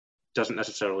doesn't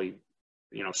necessarily,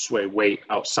 sway weight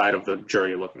outside of the jury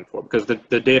you're looking for, because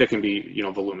the data can be,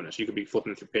 voluminous. You could be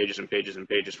flipping through pages and pages and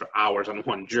pages for hours on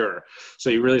one juror. So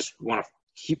you really just want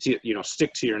to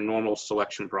stick to your normal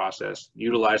selection process.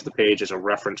 Utilize the page as a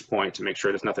reference point to make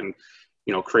sure there's nothing,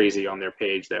 crazy on their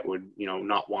page that would,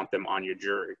 not want them on your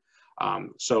jury.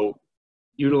 So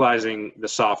utilizing the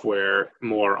software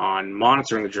more on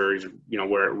monitoring the juries,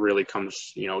 where it really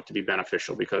comes, to be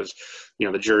beneficial, because,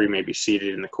 the jury may be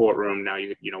seated in the courtroom. Now,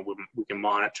 we can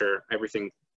monitor everything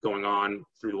going on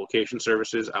through the location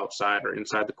services outside or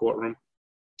inside the courtroom.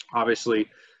 Obviously,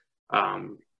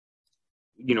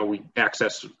 we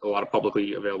access a lot of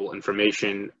publicly available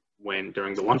information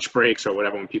during the lunch breaks or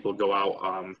whatever, when people go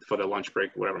out for their lunch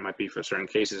break, whatever it might be for certain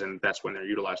cases, and that's when they're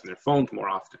utilizing their phones more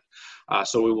often.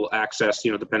 So we will access,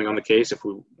 depending on the case, if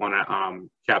we want to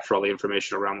capture all the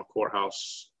information around the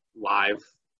courthouse live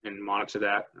and monitor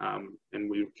that, and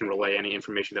we can relay any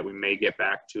information that we may get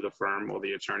back to the firm or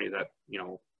the attorney that,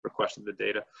 requested the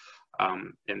data.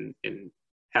 And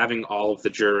having all of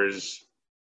the jurors'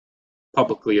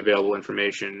 publicly available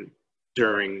information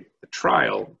during the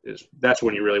trial that's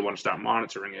when you really want to start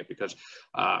monitoring it, because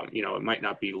it might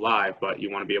not be live, but you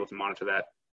want to be able to monitor that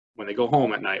when they go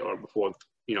home at night or before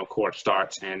court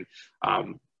starts. And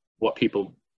what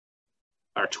people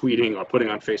are tweeting or putting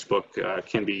on Facebook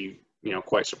can be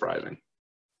quite surprising.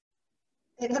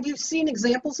 And have you seen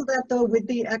examples of that, though, with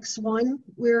the X1,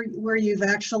 where you've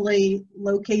actually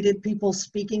located people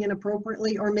speaking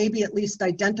inappropriately, or maybe at least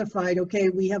identified, okay,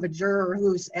 we have a juror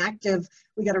who's active,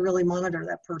 we got to really monitor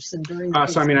that person during the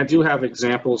So I mean, I do have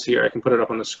examples here. I can put it up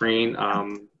on the screen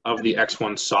of the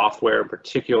X1 software in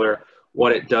particular,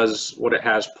 what it does, what it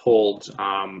has pulled,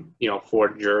 for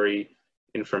jury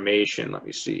information. Let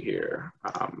me see here.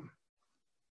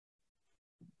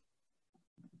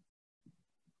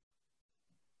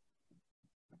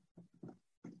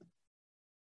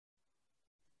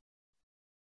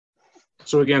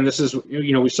 So again, this is,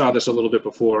 we saw this a little bit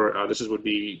before. This would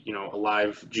be, a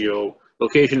live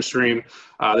geolocation stream.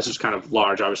 This is kind of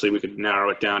large. Obviously, we could narrow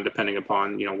it down depending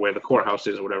upon, where the courthouse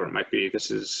is or whatever it might be.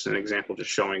 This is an example just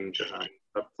showing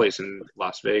a place in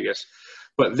Las Vegas.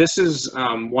 But this is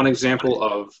one example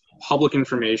of public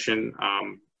information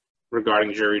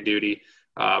regarding jury duty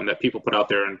that people put out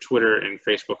there on Twitter and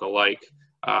Facebook alike.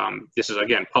 This is,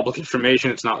 again, public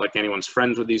information. It's not like anyone's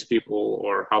friends with these people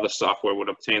or how the software would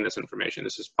obtain this information.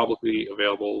 This is publicly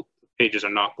available. Pages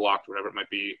are not blocked, whatever it might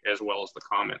be, as well as the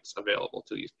comments available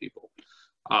to these people.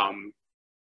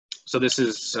 So this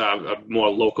is a more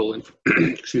local,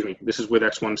 excuse me, this is with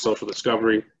X1 Social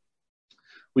Discovery.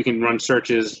 We can run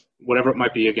searches, whatever it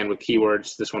might be, again, with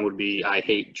keywords. This one would be, I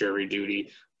hate jury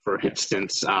duty, for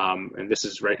instance. And this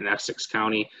is right in Essex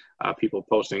County, people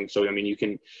posting. So, I mean, you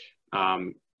can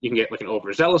get like an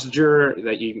overzealous juror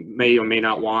that you may or may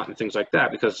not want and things like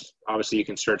that, because obviously you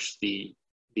can search the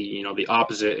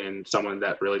opposite and someone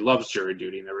that really loves jury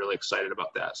duty and they're really excited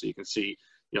about that. So you can see,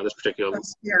 this particular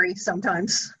That's scary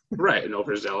sometimes. right, and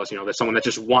overzealous. There's someone that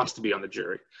just wants to be on the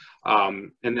jury.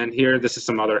 And then here, this is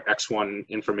some other X1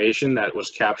 information that was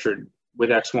captured with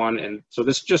X1, and so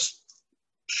this just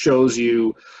shows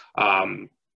you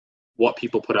what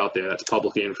people put out there. That's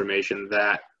public information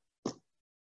that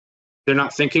they're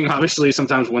not thinking, obviously,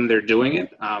 sometimes when they're doing it.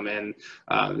 And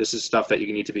this is stuff that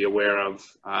you need to be aware of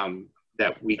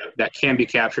that can be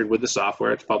captured with the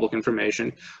software. It's public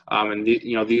information. And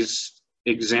these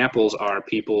examples are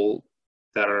people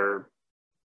that are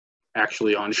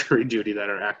actually on jury duty that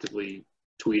are actively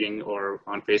tweeting or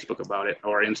on Facebook about it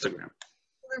or Instagram.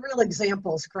 They're real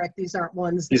examples, correct? These aren't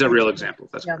ones. These are real examples.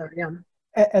 That's together, yeah.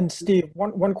 And Steve,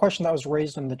 one question that was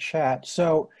raised in the chat.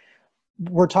 So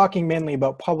we're talking mainly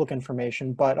about public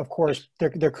information, but of course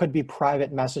there could be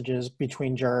private messages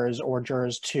between jurors or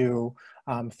jurors to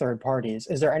third parties.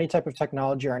 Is there any type of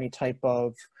technology or any type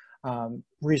of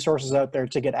resources out there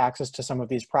to get access to some of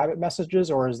these private messages,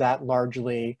 or is that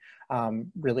largely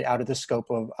really out of the scope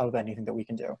of anything that we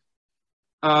can do?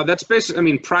 That's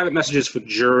basically, private messages for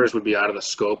jurors would be out of the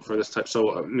scope for this type.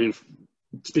 So,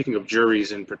 speaking of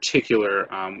juries in particular,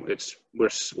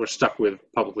 we're stuck with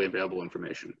publicly available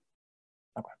information.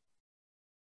 Okay.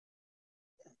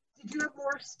 Did you have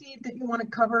more, Steve, that you want to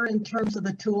cover in terms of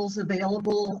the tools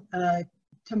available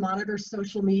to monitor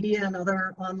social media and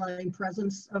other online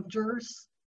presence of jurors?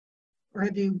 Or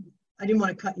have you, I didn't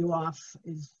want to cut you off.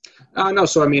 No,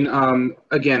 so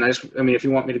again, if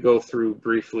you want me to go through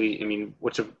briefly, let me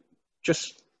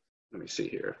see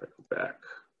here if I go back.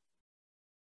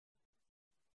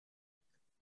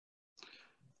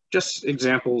 Just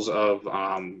examples of,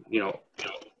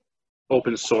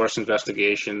 open source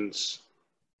investigations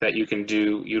that you can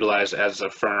utilize as a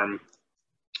firm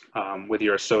with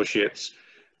your associates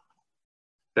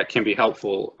that can be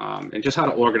helpful, and just how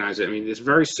to organize it. It's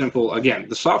very simple. Again,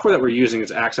 the software that we're using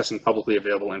is accessing publicly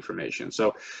available information.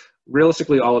 So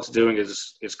realistically, all it's doing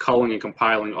is culling and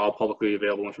compiling all publicly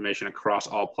available information across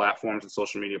all platforms and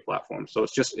social media platforms. So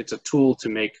it's a tool to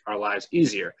make our lives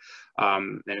easier,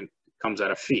 and it comes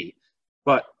at a fee.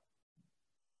 But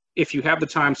if you have the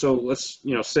time, so let's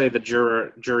say the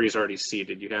jury is already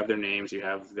seated. You have their names, you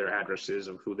have their addresses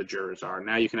of who the jurors are.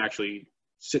 Now you can actually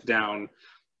sit down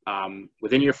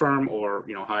within your firm, or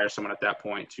hire someone at that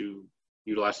point to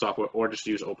utilize software, or just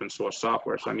use open source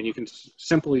software. So you can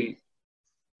simply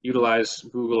utilize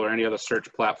Google or any other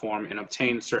search platform and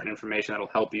obtain certain information that'll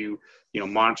help you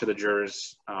monitor the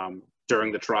jurors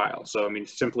during the trial. So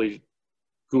simply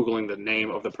Googling the name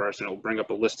of the person, it'll bring up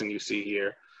a listing you see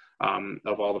here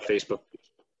of all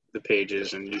the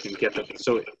pages, and you can get them.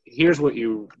 So here's what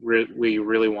where you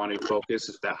really want to focus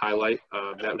is that highlight.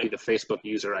 That would be the Facebook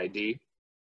user ID.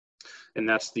 And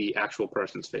that's the actual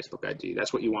person's Facebook ID.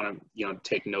 That's what you want to,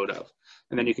 take note of.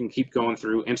 And then you can keep going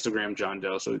through Instagram John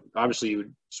Doe. So obviously you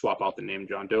would swap out the name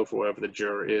John Doe for whoever the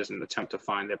juror is and attempt to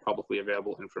find their publicly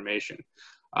available information.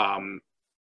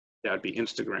 That would be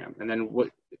Instagram. And then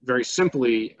very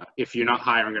simply, if you're not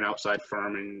hiring an outside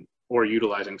firm or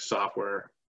utilizing software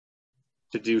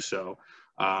to do so,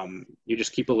 you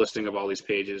just keep a listing of all these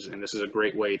pages. And this is a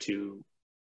great way to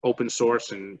open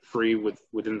source and free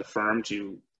within the firm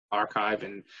to archive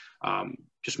and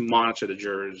just monitor the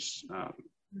jurors'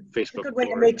 Facebook. A good way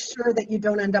to make sure that you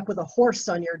don't end up with a horse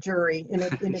on your jury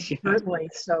inadvertently.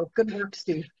 So good work,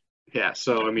 Steve. Yeah.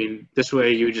 So this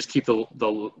way you just keep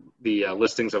the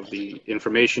listings of the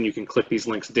information. You can click these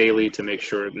links daily to make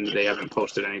sure they haven't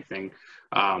posted anything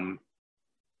about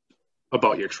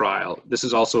your trial. This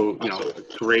is also a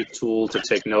great tool to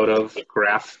take note of.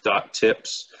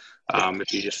 Graph.tips.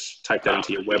 If you just type that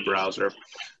into your web browser,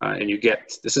 and you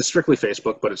get, this is strictly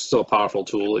Facebook, but it's still a powerful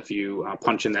tool. If you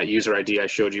punch in that user ID I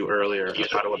showed you earlier,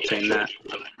 how to obtain that,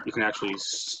 you can actually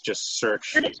just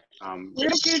search. Where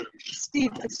did you,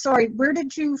 Steve, sorry, where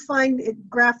did you find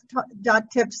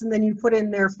graph.tips and then you put in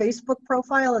their Facebook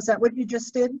profile? Is that what you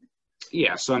just did?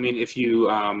 Yeah, so if you,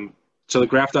 so the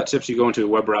graph.tips, you go into a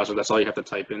web browser, that's all you have to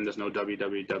type in. There's no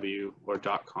www or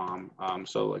 .com.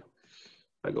 So if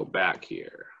I go back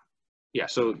here. Yeah,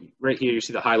 so right here you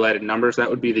see the highlighted numbers. That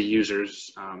would be the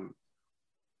user's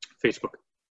Facebook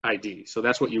ID. So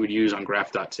that's what you would use on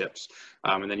graph.tips.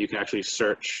 And then you can actually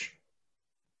search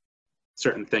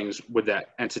certain things with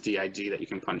that entity ID that you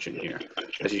can punch in here.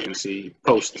 As you can see,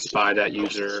 posts by that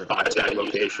user, tag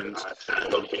locations,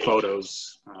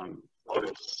 photos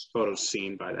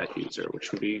seen by that user, which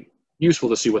can be useful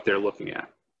to see what they're looking at.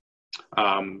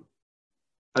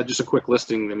 Just a quick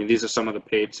listing. These are some of the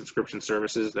paid subscription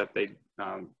services that that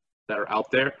are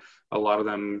out there. A lot of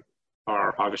them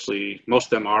are obviously, most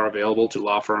of them are available to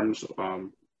law firms,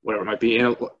 whatever it might be.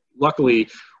 And a luckily,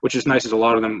 which is nice, is a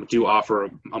lot of them do offer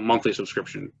a monthly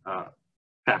subscription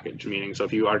package, meaning so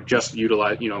if you are just you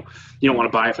don't want to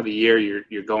buy it for the year,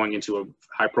 you're going into a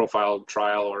high profile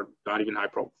trial, or not even high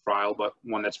profile, but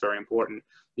one that's very important,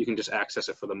 you can just access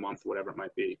it for the month, whatever it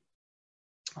might be.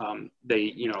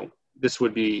 This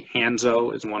would be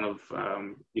Hanzo is one of,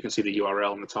 you can see the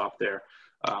URL in the top there.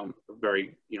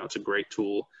 It's a great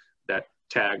tool that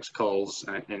tags, culls,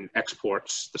 and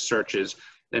exports the searches.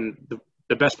 And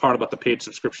the best part about the paid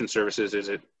subscription services is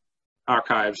it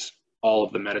archives all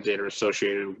of the metadata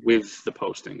associated with the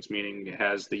postings, meaning it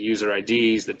has the user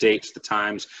IDs, the dates, the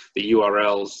times, the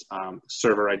URLs,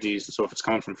 server IDs. So if it's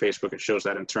coming from Facebook, it shows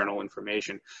that internal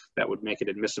information that would make it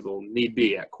admissible, need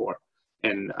be, at court.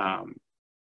 And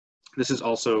this is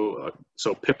also,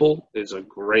 so Pipl is a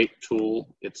great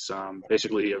tool. It's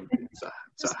basically it's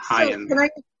a high-end. So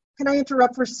can I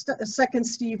interrupt for a second,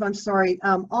 Steve? I'm sorry.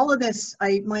 All of this,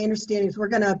 my understanding is we're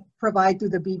going to provide through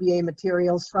the BBA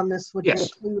materials from this, which Yes.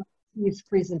 include Steve's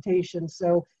presentation.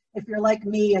 So if you're like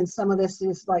me and some of this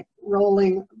is like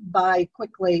rolling by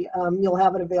quickly, you'll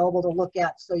have it available to look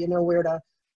at, so you know where to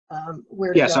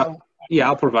Yes, go.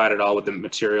 I'll provide it all with the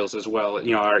materials as well.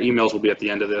 Our emails will be at the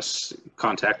end of this.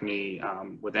 Contact me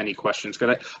with any questions,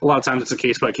 because a lot of times it's a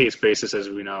case-by-case basis, as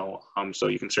we know. So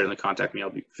you can certainly contact me.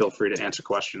 Feel free to answer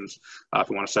questions if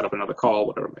you want to set up another call,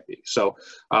 whatever it may be. So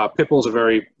Pipl is a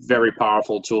very, very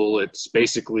powerful tool. It's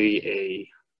basically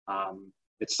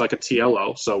it's like a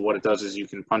TLO. So what it does is you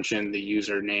can punch in the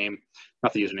username,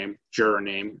 not the username, juror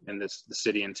name, and the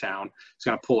city and town. It's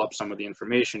going to pull up some of the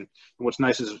information. And what's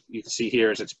nice is you can see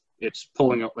here is it's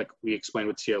pulling up, like we explained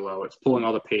with TLO, it's pulling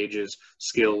all the pages,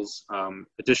 skills,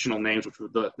 additional names, which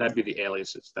that'd be the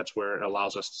aliases. That's where it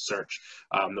allows us to search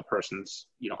the person's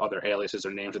other aliases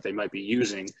or names that they might be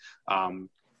using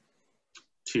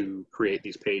to create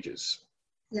these pages.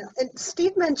 Yeah, and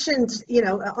Steve mentioned,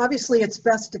 obviously it's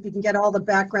best if you can get all the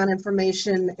background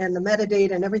information and the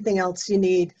metadata and everything else you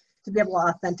need to be able to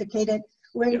authenticate it.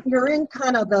 When you're in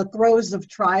kind of the throes of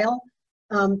trial,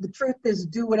 the truth is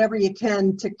do whatever you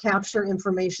can to capture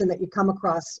information that you come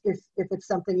across if it's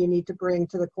something you need to bring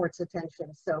to the court's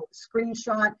attention. So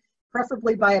screenshot,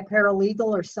 preferably by a paralegal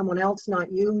or someone else,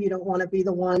 not you. You don't want to be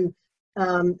the one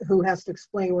who has to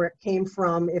explain where it came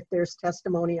from if there's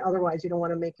testimony. Otherwise, you don't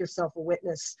want to make yourself a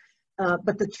witness.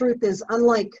 But the truth is,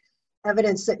 unlike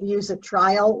evidence that you use at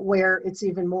trial, where it's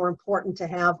even more important to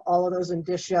have all of those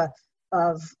indicia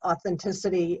of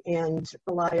authenticity and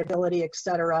reliability, et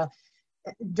cetera,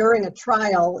 during a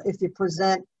trial, if you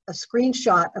present a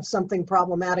screenshot of something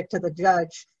problematic to the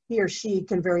judge, he or she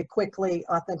can very quickly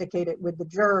authenticate it with the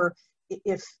juror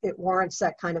if it warrants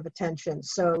that kind of attention.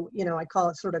 So, I call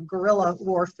it sort of guerrilla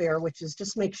warfare, which is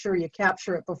just make sure you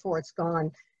capture it before it's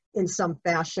gone in some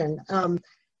fashion.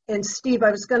 And Steve,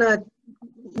 I was going to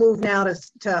move now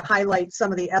to highlight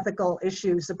some of the ethical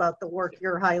issues about the work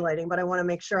you're highlighting, but I want to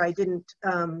make sure I didn't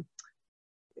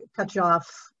cut you off.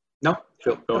 No,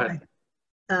 Phil, go ahead.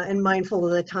 And mindful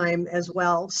of the time as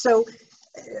well. So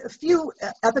a few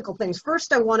ethical things.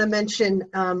 First, I want to mention,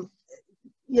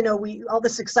 all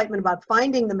this excitement about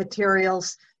finding the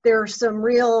materials. There are some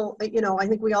real, I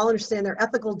think we all understand there are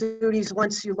ethical duties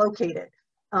once you locate it.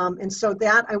 And so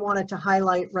that I wanted to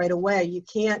highlight right away. You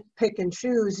can't pick and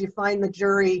choose. You find the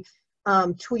jury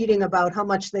tweeting about how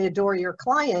much they adore your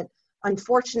client.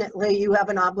 Unfortunately, you have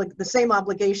the same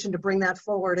obligation to bring that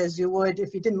forward as you would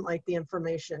if you didn't like the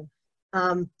information.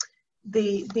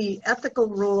 The ethical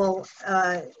rule,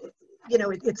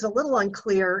 it's a little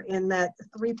unclear in that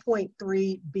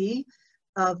 3.3b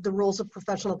of the rules of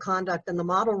professional conduct and the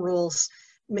model rules,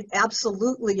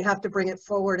 absolutely you have to bring it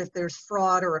forward if there's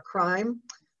fraud or a crime.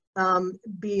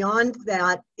 Beyond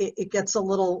that, it gets a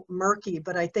little murky,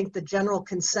 but I think the general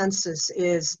consensus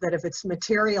is that if it's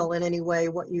material in any way,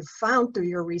 what you've found through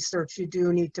your research, you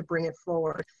do need to bring it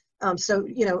forward. So,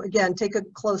 again, take a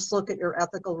close look at your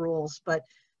ethical rules, but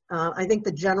I think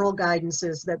the general guidance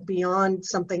is that beyond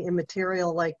something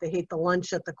immaterial like they hate the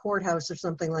lunch at the courthouse or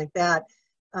something like that,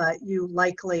 you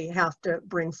likely have to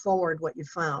bring forward what you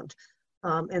found,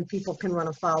 and people can run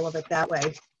afoul of it that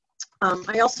way.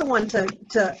 I also want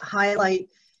to highlight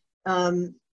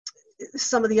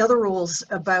some of the other rules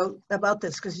about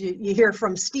this, because you hear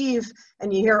from Steve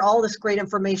and you hear all this great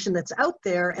information that's out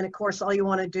there, and of course all you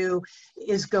want to do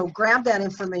is go grab that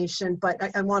information, but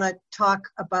I want to talk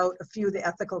about a few of the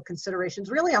ethical considerations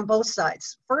really on both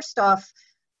sides. First off,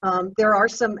 there are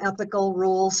some ethical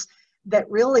rules that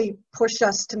really push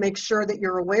us to make sure that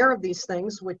you're aware of these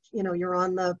things, which you're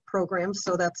on the program,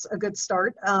 so that's a good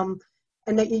start,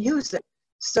 and that you use it.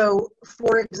 So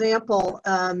for example,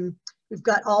 We've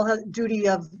got all the duty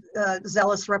of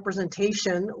zealous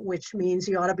representation, which means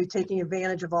you ought to be taking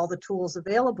advantage of all the tools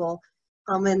available.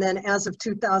 And then as of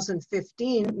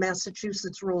 2015,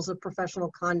 Massachusetts rules of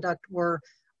professional conduct were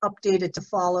updated to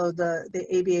follow the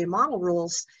ABA model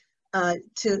rules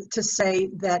to say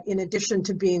that in addition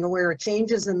to being aware of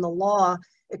changes in the law,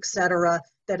 et cetera,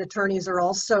 that attorneys are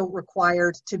also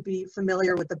required to be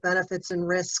familiar with the benefits and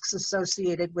risks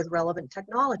associated with relevant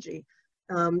technology.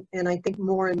 And I think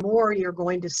more and more you're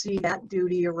going to see that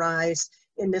duty arise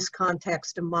in this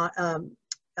context of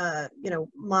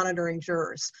monitoring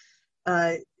jurors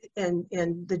and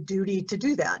the duty to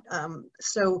do that.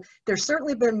 So there's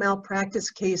certainly been malpractice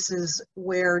cases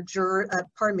where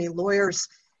lawyers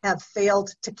have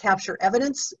failed to capture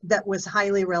evidence that was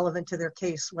highly relevant to their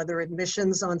case, whether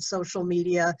admissions on social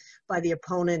media by the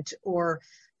opponent or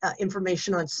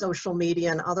information on social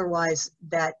media and otherwise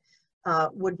that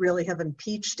would really have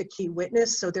impeached a key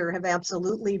witness. So there have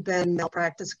absolutely been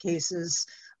malpractice cases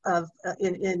of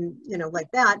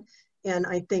like that. And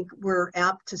I think we're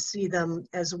apt to see them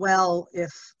as well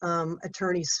if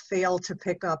attorneys fail to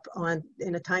pick up on,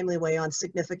 in a timely way, on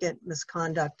significant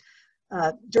misconduct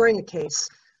during a case.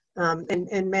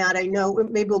 And Matt, I know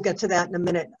maybe we'll get to that in a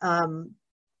minute.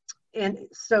 And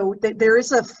so there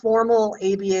is a formal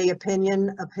ABA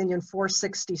opinion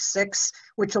 466,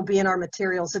 which will be in our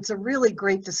materials. It's a really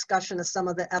great discussion of some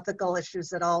of the ethical issues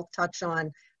that I'll touch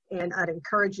on, and I'd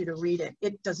encourage you to read it.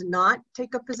 It does not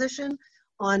take a position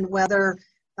on whether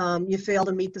you fail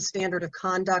to meet the standard of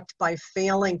conduct by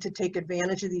failing to take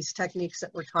advantage of these techniques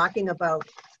that we're talking about.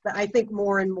 But I think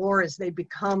more and more as they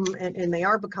become, and they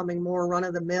are becoming more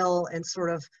run-of-the-mill and sort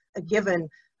of a given,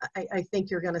 I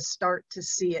think you're going to start to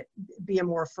see it be a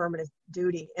more affirmative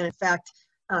duty. And in fact,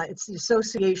 it's the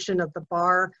Association of the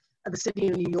Bar of the City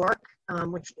of New York,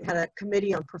 which had a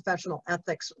committee on professional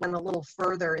ethics, went a little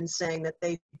further in saying that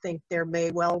they think there may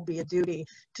well be a duty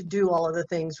to do all of the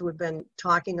things we've been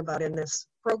talking about in this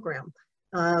program.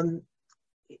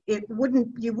 You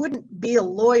wouldn't be a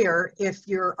lawyer if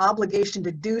your obligation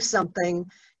to do something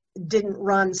didn't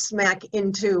run smack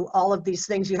into all of these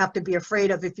things you have to be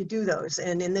afraid of if you do those.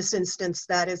 And in this instance,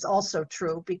 that is also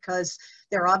true because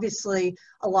there are obviously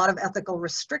a lot of ethical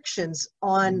restrictions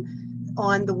on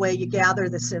the way you gather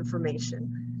this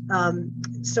information.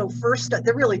 So first,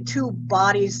 there are really two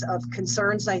bodies of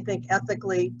concerns, I think,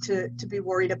 ethically to be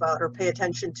worried about or pay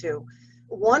attention to.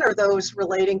 One are those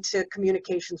relating to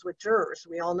communications with jurors.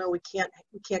 We all know we can't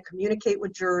communicate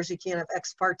with jurors. You can't have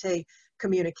ex parte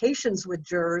communications with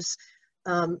jurors.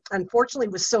 Unfortunately,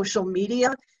 with social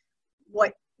media,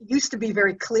 what used to be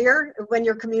very clear when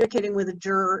you're communicating with a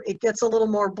juror, it gets a little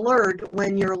more blurred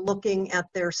when you're looking at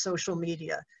their social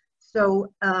media.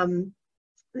 So,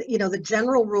 the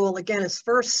general rule, again, is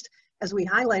first, as we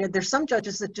highlighted, there's some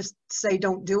judges that just say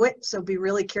don't do it. So be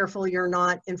really careful you're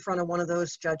not in front of one of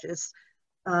those judges.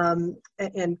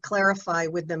 And clarify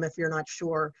with them if you're not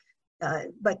sure.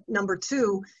 But number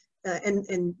two,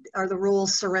 and are the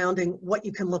rules surrounding what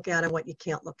you can look at and what you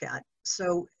can't look at.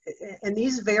 So, and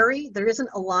these vary. There isn't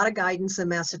a lot of guidance in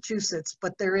Massachusetts,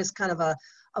 but there is kind of a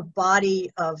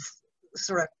body of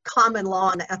sort of common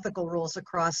law and ethical rules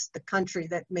across the country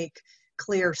that make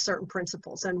clear certain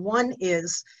principles. And one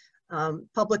is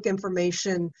public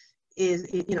information is,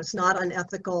 it's not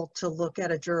unethical to look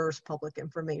at a juror's public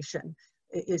information.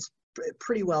 Is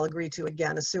pretty well agreed to,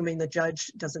 again, assuming the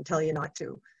judge doesn't tell you not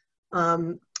to.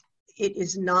 It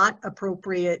is not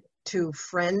appropriate to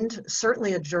friend,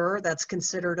 certainly a juror, that's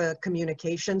considered a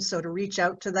communication. So to reach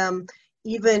out to them,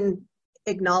 even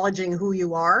acknowledging who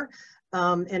you are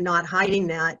and not hiding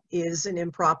that is an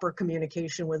improper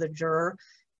communication with a juror.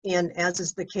 And as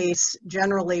is the case,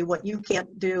 generally what you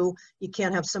can't do, you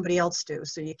can't have somebody else do.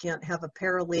 So you can't have a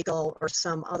paralegal or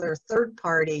some other third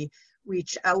party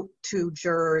reach out to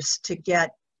jurors to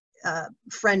get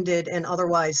friended and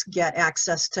otherwise get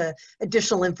access to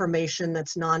additional information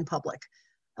that's non-public.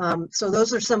 So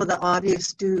those are some of the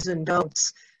obvious do's and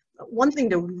don'ts. One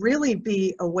thing to really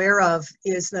be aware of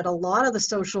is that a lot of the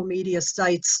social media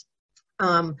sites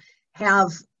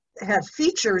have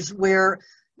features where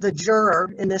the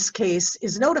juror, in this case,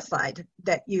 is notified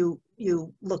that you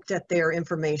looked at their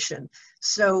information.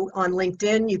 So on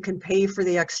LinkedIn, you can pay for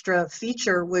the extra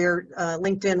feature where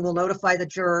LinkedIn will notify the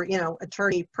juror,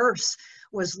 Attorney Peirce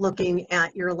was looking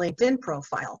at your LinkedIn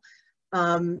profile.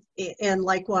 And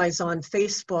likewise on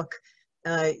Facebook,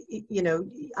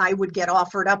 I would get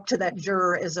offered up to that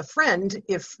juror as a friend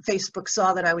if Facebook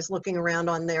saw that I was looking around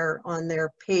on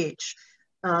their page.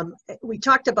 We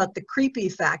talked about the creepy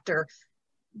factor.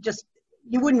 Just,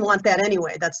 you wouldn't want that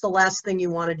anyway. That's the last thing you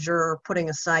want a juror, putting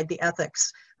aside the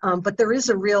ethics. But there is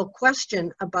a real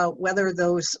question about whether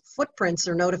those footprints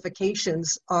or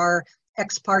notifications are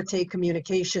ex parte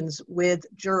communications with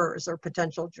jurors or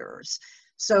potential jurors.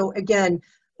 So again,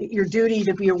 your duty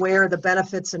to be aware of the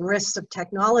benefits and risks of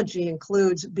technology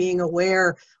includes being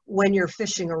aware when you're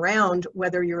fishing around,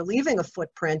 whether you're leaving a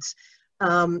footprint.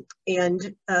 Again,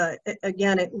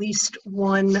 at least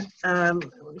one, let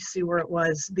me see where it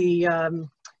was,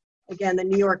 again, the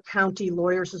New York County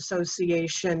Lawyers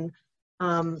Association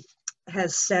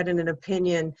has said in an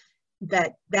opinion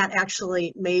that that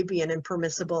actually may be an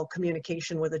impermissible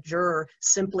communication with a juror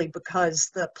simply because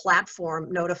the platform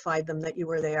notified them that you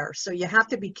were there. So you have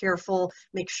to be careful,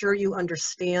 make sure you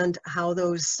understand how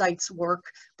those sites work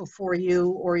before you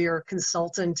or your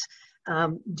consultant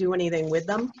do anything with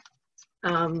them.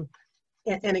 And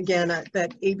again,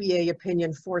 that ABA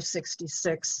opinion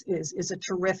 466 is a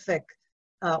terrific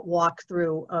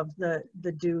walkthrough of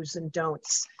the do's and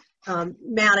don'ts.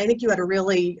 Matt, I think you had a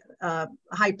really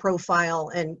high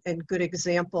profile and good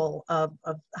example of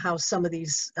how some of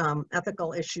these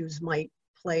ethical issues might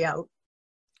play out.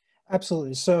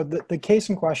 Absolutely. So the case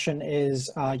in question is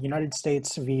United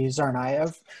States v.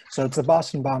 Tsarnaev. So it's the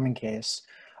Boston bombing case.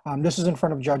 This is in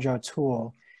front of Judge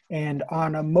O'Toole. And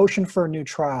on a motion for a new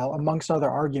trial, amongst other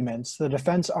arguments, the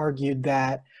defense argued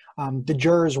that the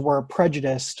jurors were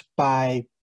prejudiced by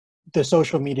the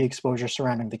social media exposure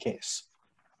surrounding the case.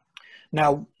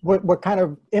 Now, what kind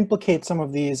of implicates some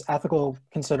of these ethical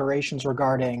considerations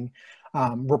regarding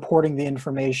reporting the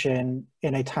information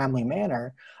in a timely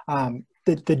manner,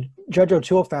 the Judge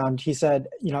O'Toole found, he said,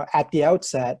 at the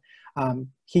outset,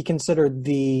 he considered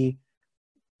the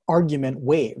argument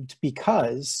waived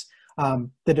because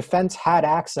the defense had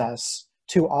access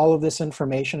to all of this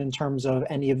information in terms of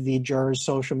any of the jurors'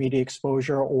 social media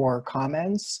exposure or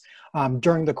comments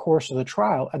during the course of the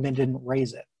trial, and then didn't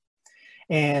raise it.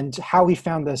 And how he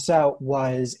found this out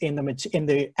was in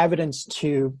the evidence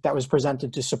that was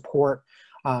presented to support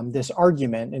this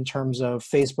argument in terms of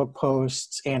Facebook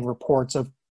posts and reports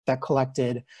that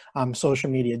collected social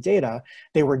media data.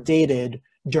 They were dated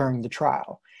during the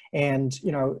trial. And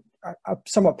a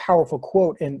somewhat powerful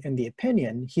quote in the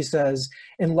opinion, he says,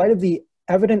 in light of the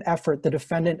evident effort the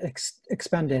defendant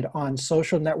expended on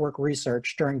social network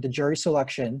research during the jury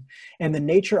selection and the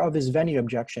nature of his venue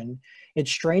objection, it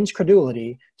strains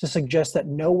credulity to suggest that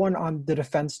no one on the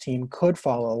defense team could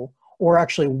follow or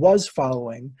actually was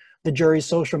following the jury's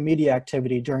social media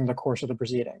activity during the course of the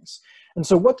proceedings. And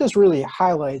so what this really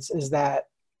highlights is that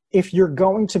if you're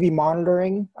going to be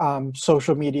monitoring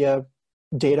social media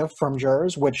data from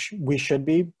jurors, which we should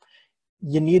be,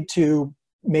 you need to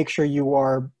make sure you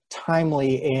are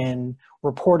timely in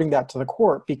reporting that to the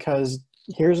court, because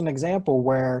here's an example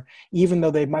where even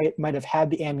though they might have had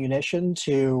the ammunition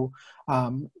to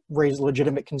raise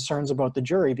legitimate concerns about the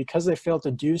jury, because they failed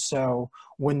to do so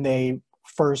when they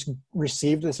first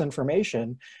received this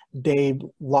information, they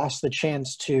lost the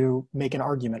chance to make an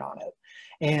argument on it.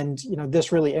 And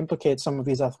this really implicates some of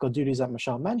these ethical duties that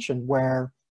Michelle mentioned,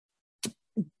 where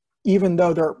even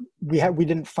though we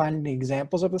didn't find any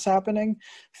examples of this happening,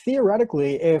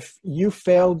 theoretically, if you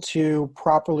failed to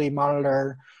properly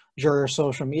monitor juror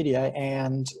social media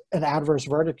and an adverse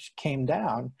verdict came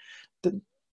down,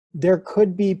 there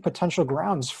could be potential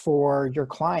grounds for your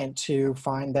client to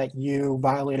find that you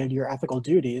violated your ethical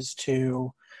duties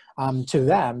to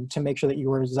them to make sure that you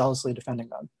were zealously defending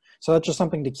them. So that's just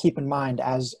something to keep in mind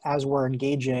as we're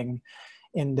engaging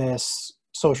in this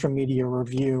social media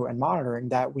review and monitoring,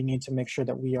 that we need to make sure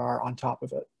that we are on top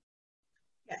of it.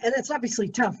 And it's obviously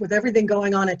tough with everything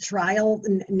going on at trial.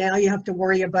 And now you have to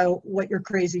worry about what your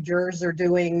crazy jurors are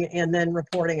doing and then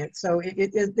reporting it. So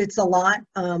it's a lot.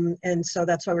 And so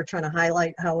that's why we're trying to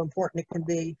highlight how important it can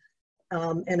be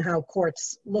and how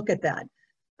courts look at that.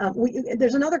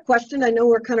 There's another question. I know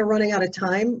we're kind of running out of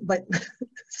time, but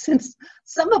since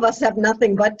some of us have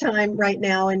nothing but time right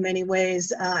now in many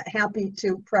ways, happy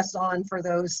to press on for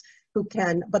those who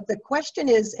can. But the question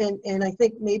is, and I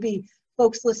think maybe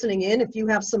folks listening in, if you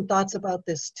have some thoughts about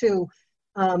this too,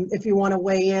 if you want to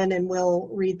weigh in, and we'll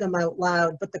read them out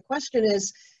loud. But the question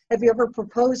is, have you ever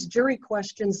proposed jury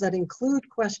questions that include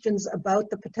questions about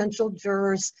the potential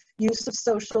jurors' use of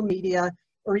social media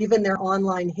or even their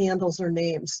online handles or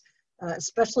names,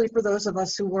 especially for those of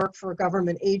us who work for a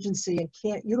government agency and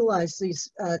can't utilize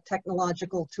these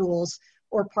technological tools,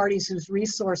 or parties whose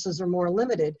resources are more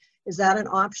limited? Is that an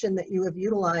option that you have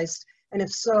utilized? And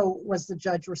if so, was the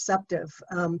judge receptive?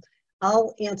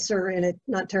 I'll answer, and it's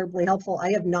not terribly helpful.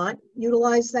 I have not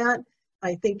utilized that.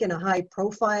 I think in a high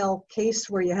profile case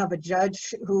where you have a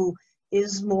judge who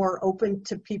is more open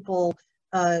to people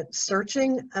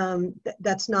searching,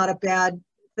 that's not a bad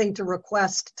thing to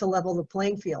request to level the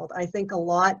playing field. I think a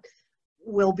lot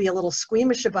will be a little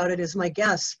squeamish about it, is my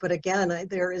guess. But again,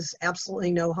 there is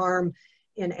absolutely no harm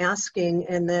in asking,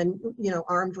 and then, you know,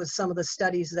 armed with some of the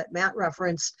studies that Matt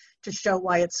referenced to show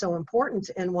why it's so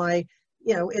important and why,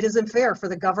 you know, it isn't fair for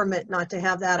the government not to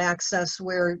have that access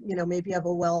where, you know, maybe you have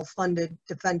a well-funded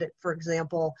defendant, for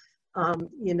example,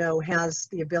 you know, has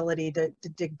the ability to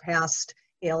dig past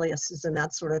aliases and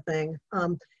that sort of thing.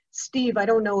 Steve, I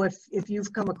don't know if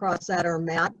you've come across that, or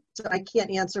Matt, so I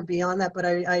can't answer beyond that, but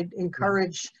I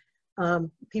encourage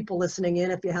people listening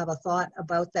in, if you have a thought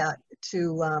about that,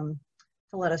 to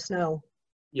let us know.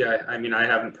 Yeah, I mean, I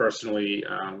haven't personally,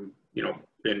 you know,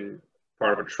 been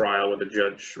part of a trial where the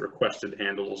judge requested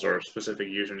handles or specific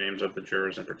usernames of the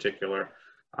jurors in particular,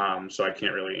 so I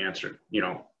can't really answer, you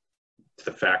know, to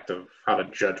the fact of how the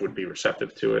judge would be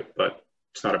receptive to it, but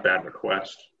it's not a bad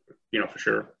request, you know, for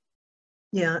sure.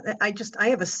 Yeah, I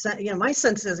have a sense, you know, my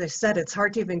sense, as I said, it's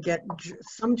hard to even get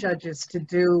some judges to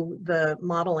do the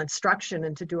model instruction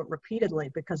and to do it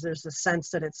repeatedly, because there's a sense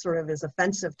that it sort of is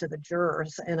offensive to the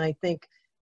jurors. And I think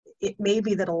it may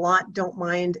be that a lot don't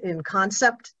mind in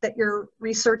concept that you're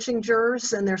researching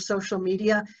jurors and their social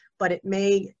media, but it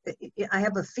may, I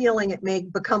have a feeling it may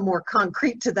become more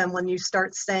concrete to them when you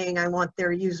start saying, I want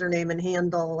their username and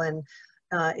handle, and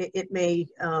it may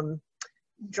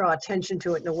draw attention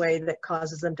to it in a way that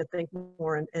causes them to think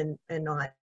more and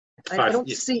not. I don't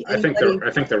see anybody.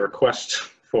 I think the request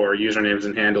for usernames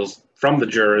and handles from the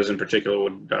jurors in particular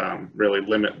would really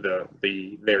limit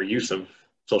their use of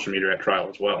social media at trial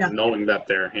as well, yeah, knowing that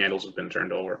their handles have been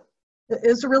turned over.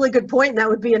 It's a really good point, and that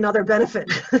would be another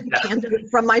benefit, yeah,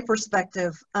 from my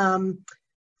perspective.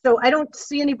 So I don't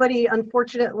see anybody,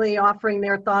 unfortunately, offering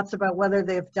their thoughts about whether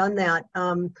they've done that.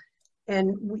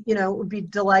 And, you know, would be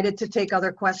delighted to take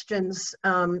other questions.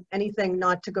 Anything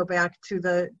not to go back to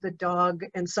the dog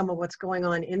and some of what's going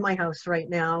on in my house right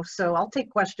now. So I'll take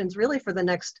questions really for the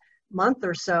next month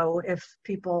or so if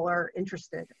people are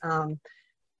interested.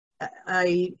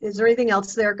 Is there anything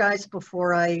else there, guys,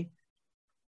 before I?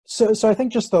 So I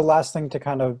think just the last thing to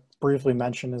kind of briefly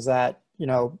mention is that, you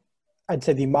know, I'd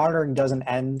say the monitoring doesn't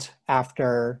end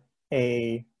after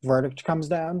a verdict comes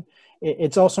down.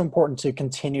 It's also important to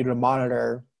continue to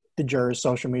monitor the jurors'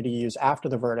 social media use after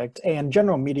the verdict and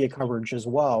general media coverage as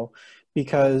well,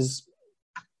 because,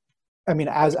 I mean,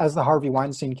 as the Harvey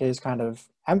Weinstein case kind of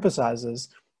emphasizes,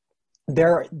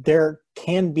 there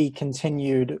can be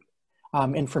continued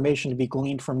information to be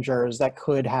gleaned from jurors that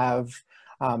could have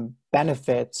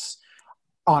benefits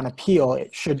on appeal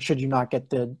should you not get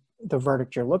the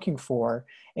verdict you're looking for.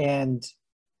 And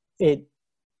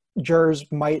jurors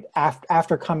might,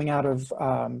 after coming out of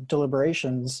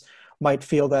deliberations, might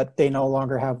feel that they no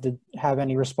longer have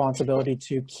any responsibility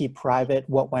to keep private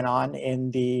what went on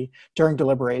during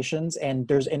deliberations, and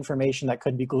there's information that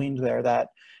could be gleaned there that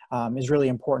is really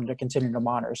important to continue to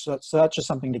monitor. So that's just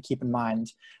something to keep in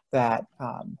mind, that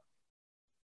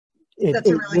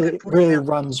it really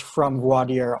runs from voir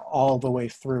dire all the way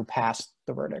through past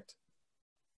the verdict.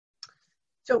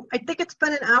 So I think it's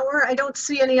been an hour. I don't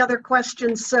see any other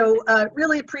questions. So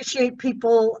really appreciate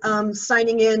people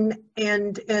signing in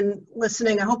and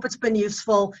listening. I hope it's been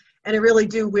useful. And I really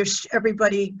do wish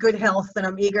everybody good health, and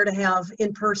I'm eager to have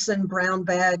in-person brown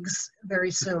bags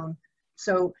very soon.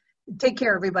 So take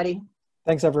care, everybody.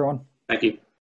 Thanks, everyone. Thank you.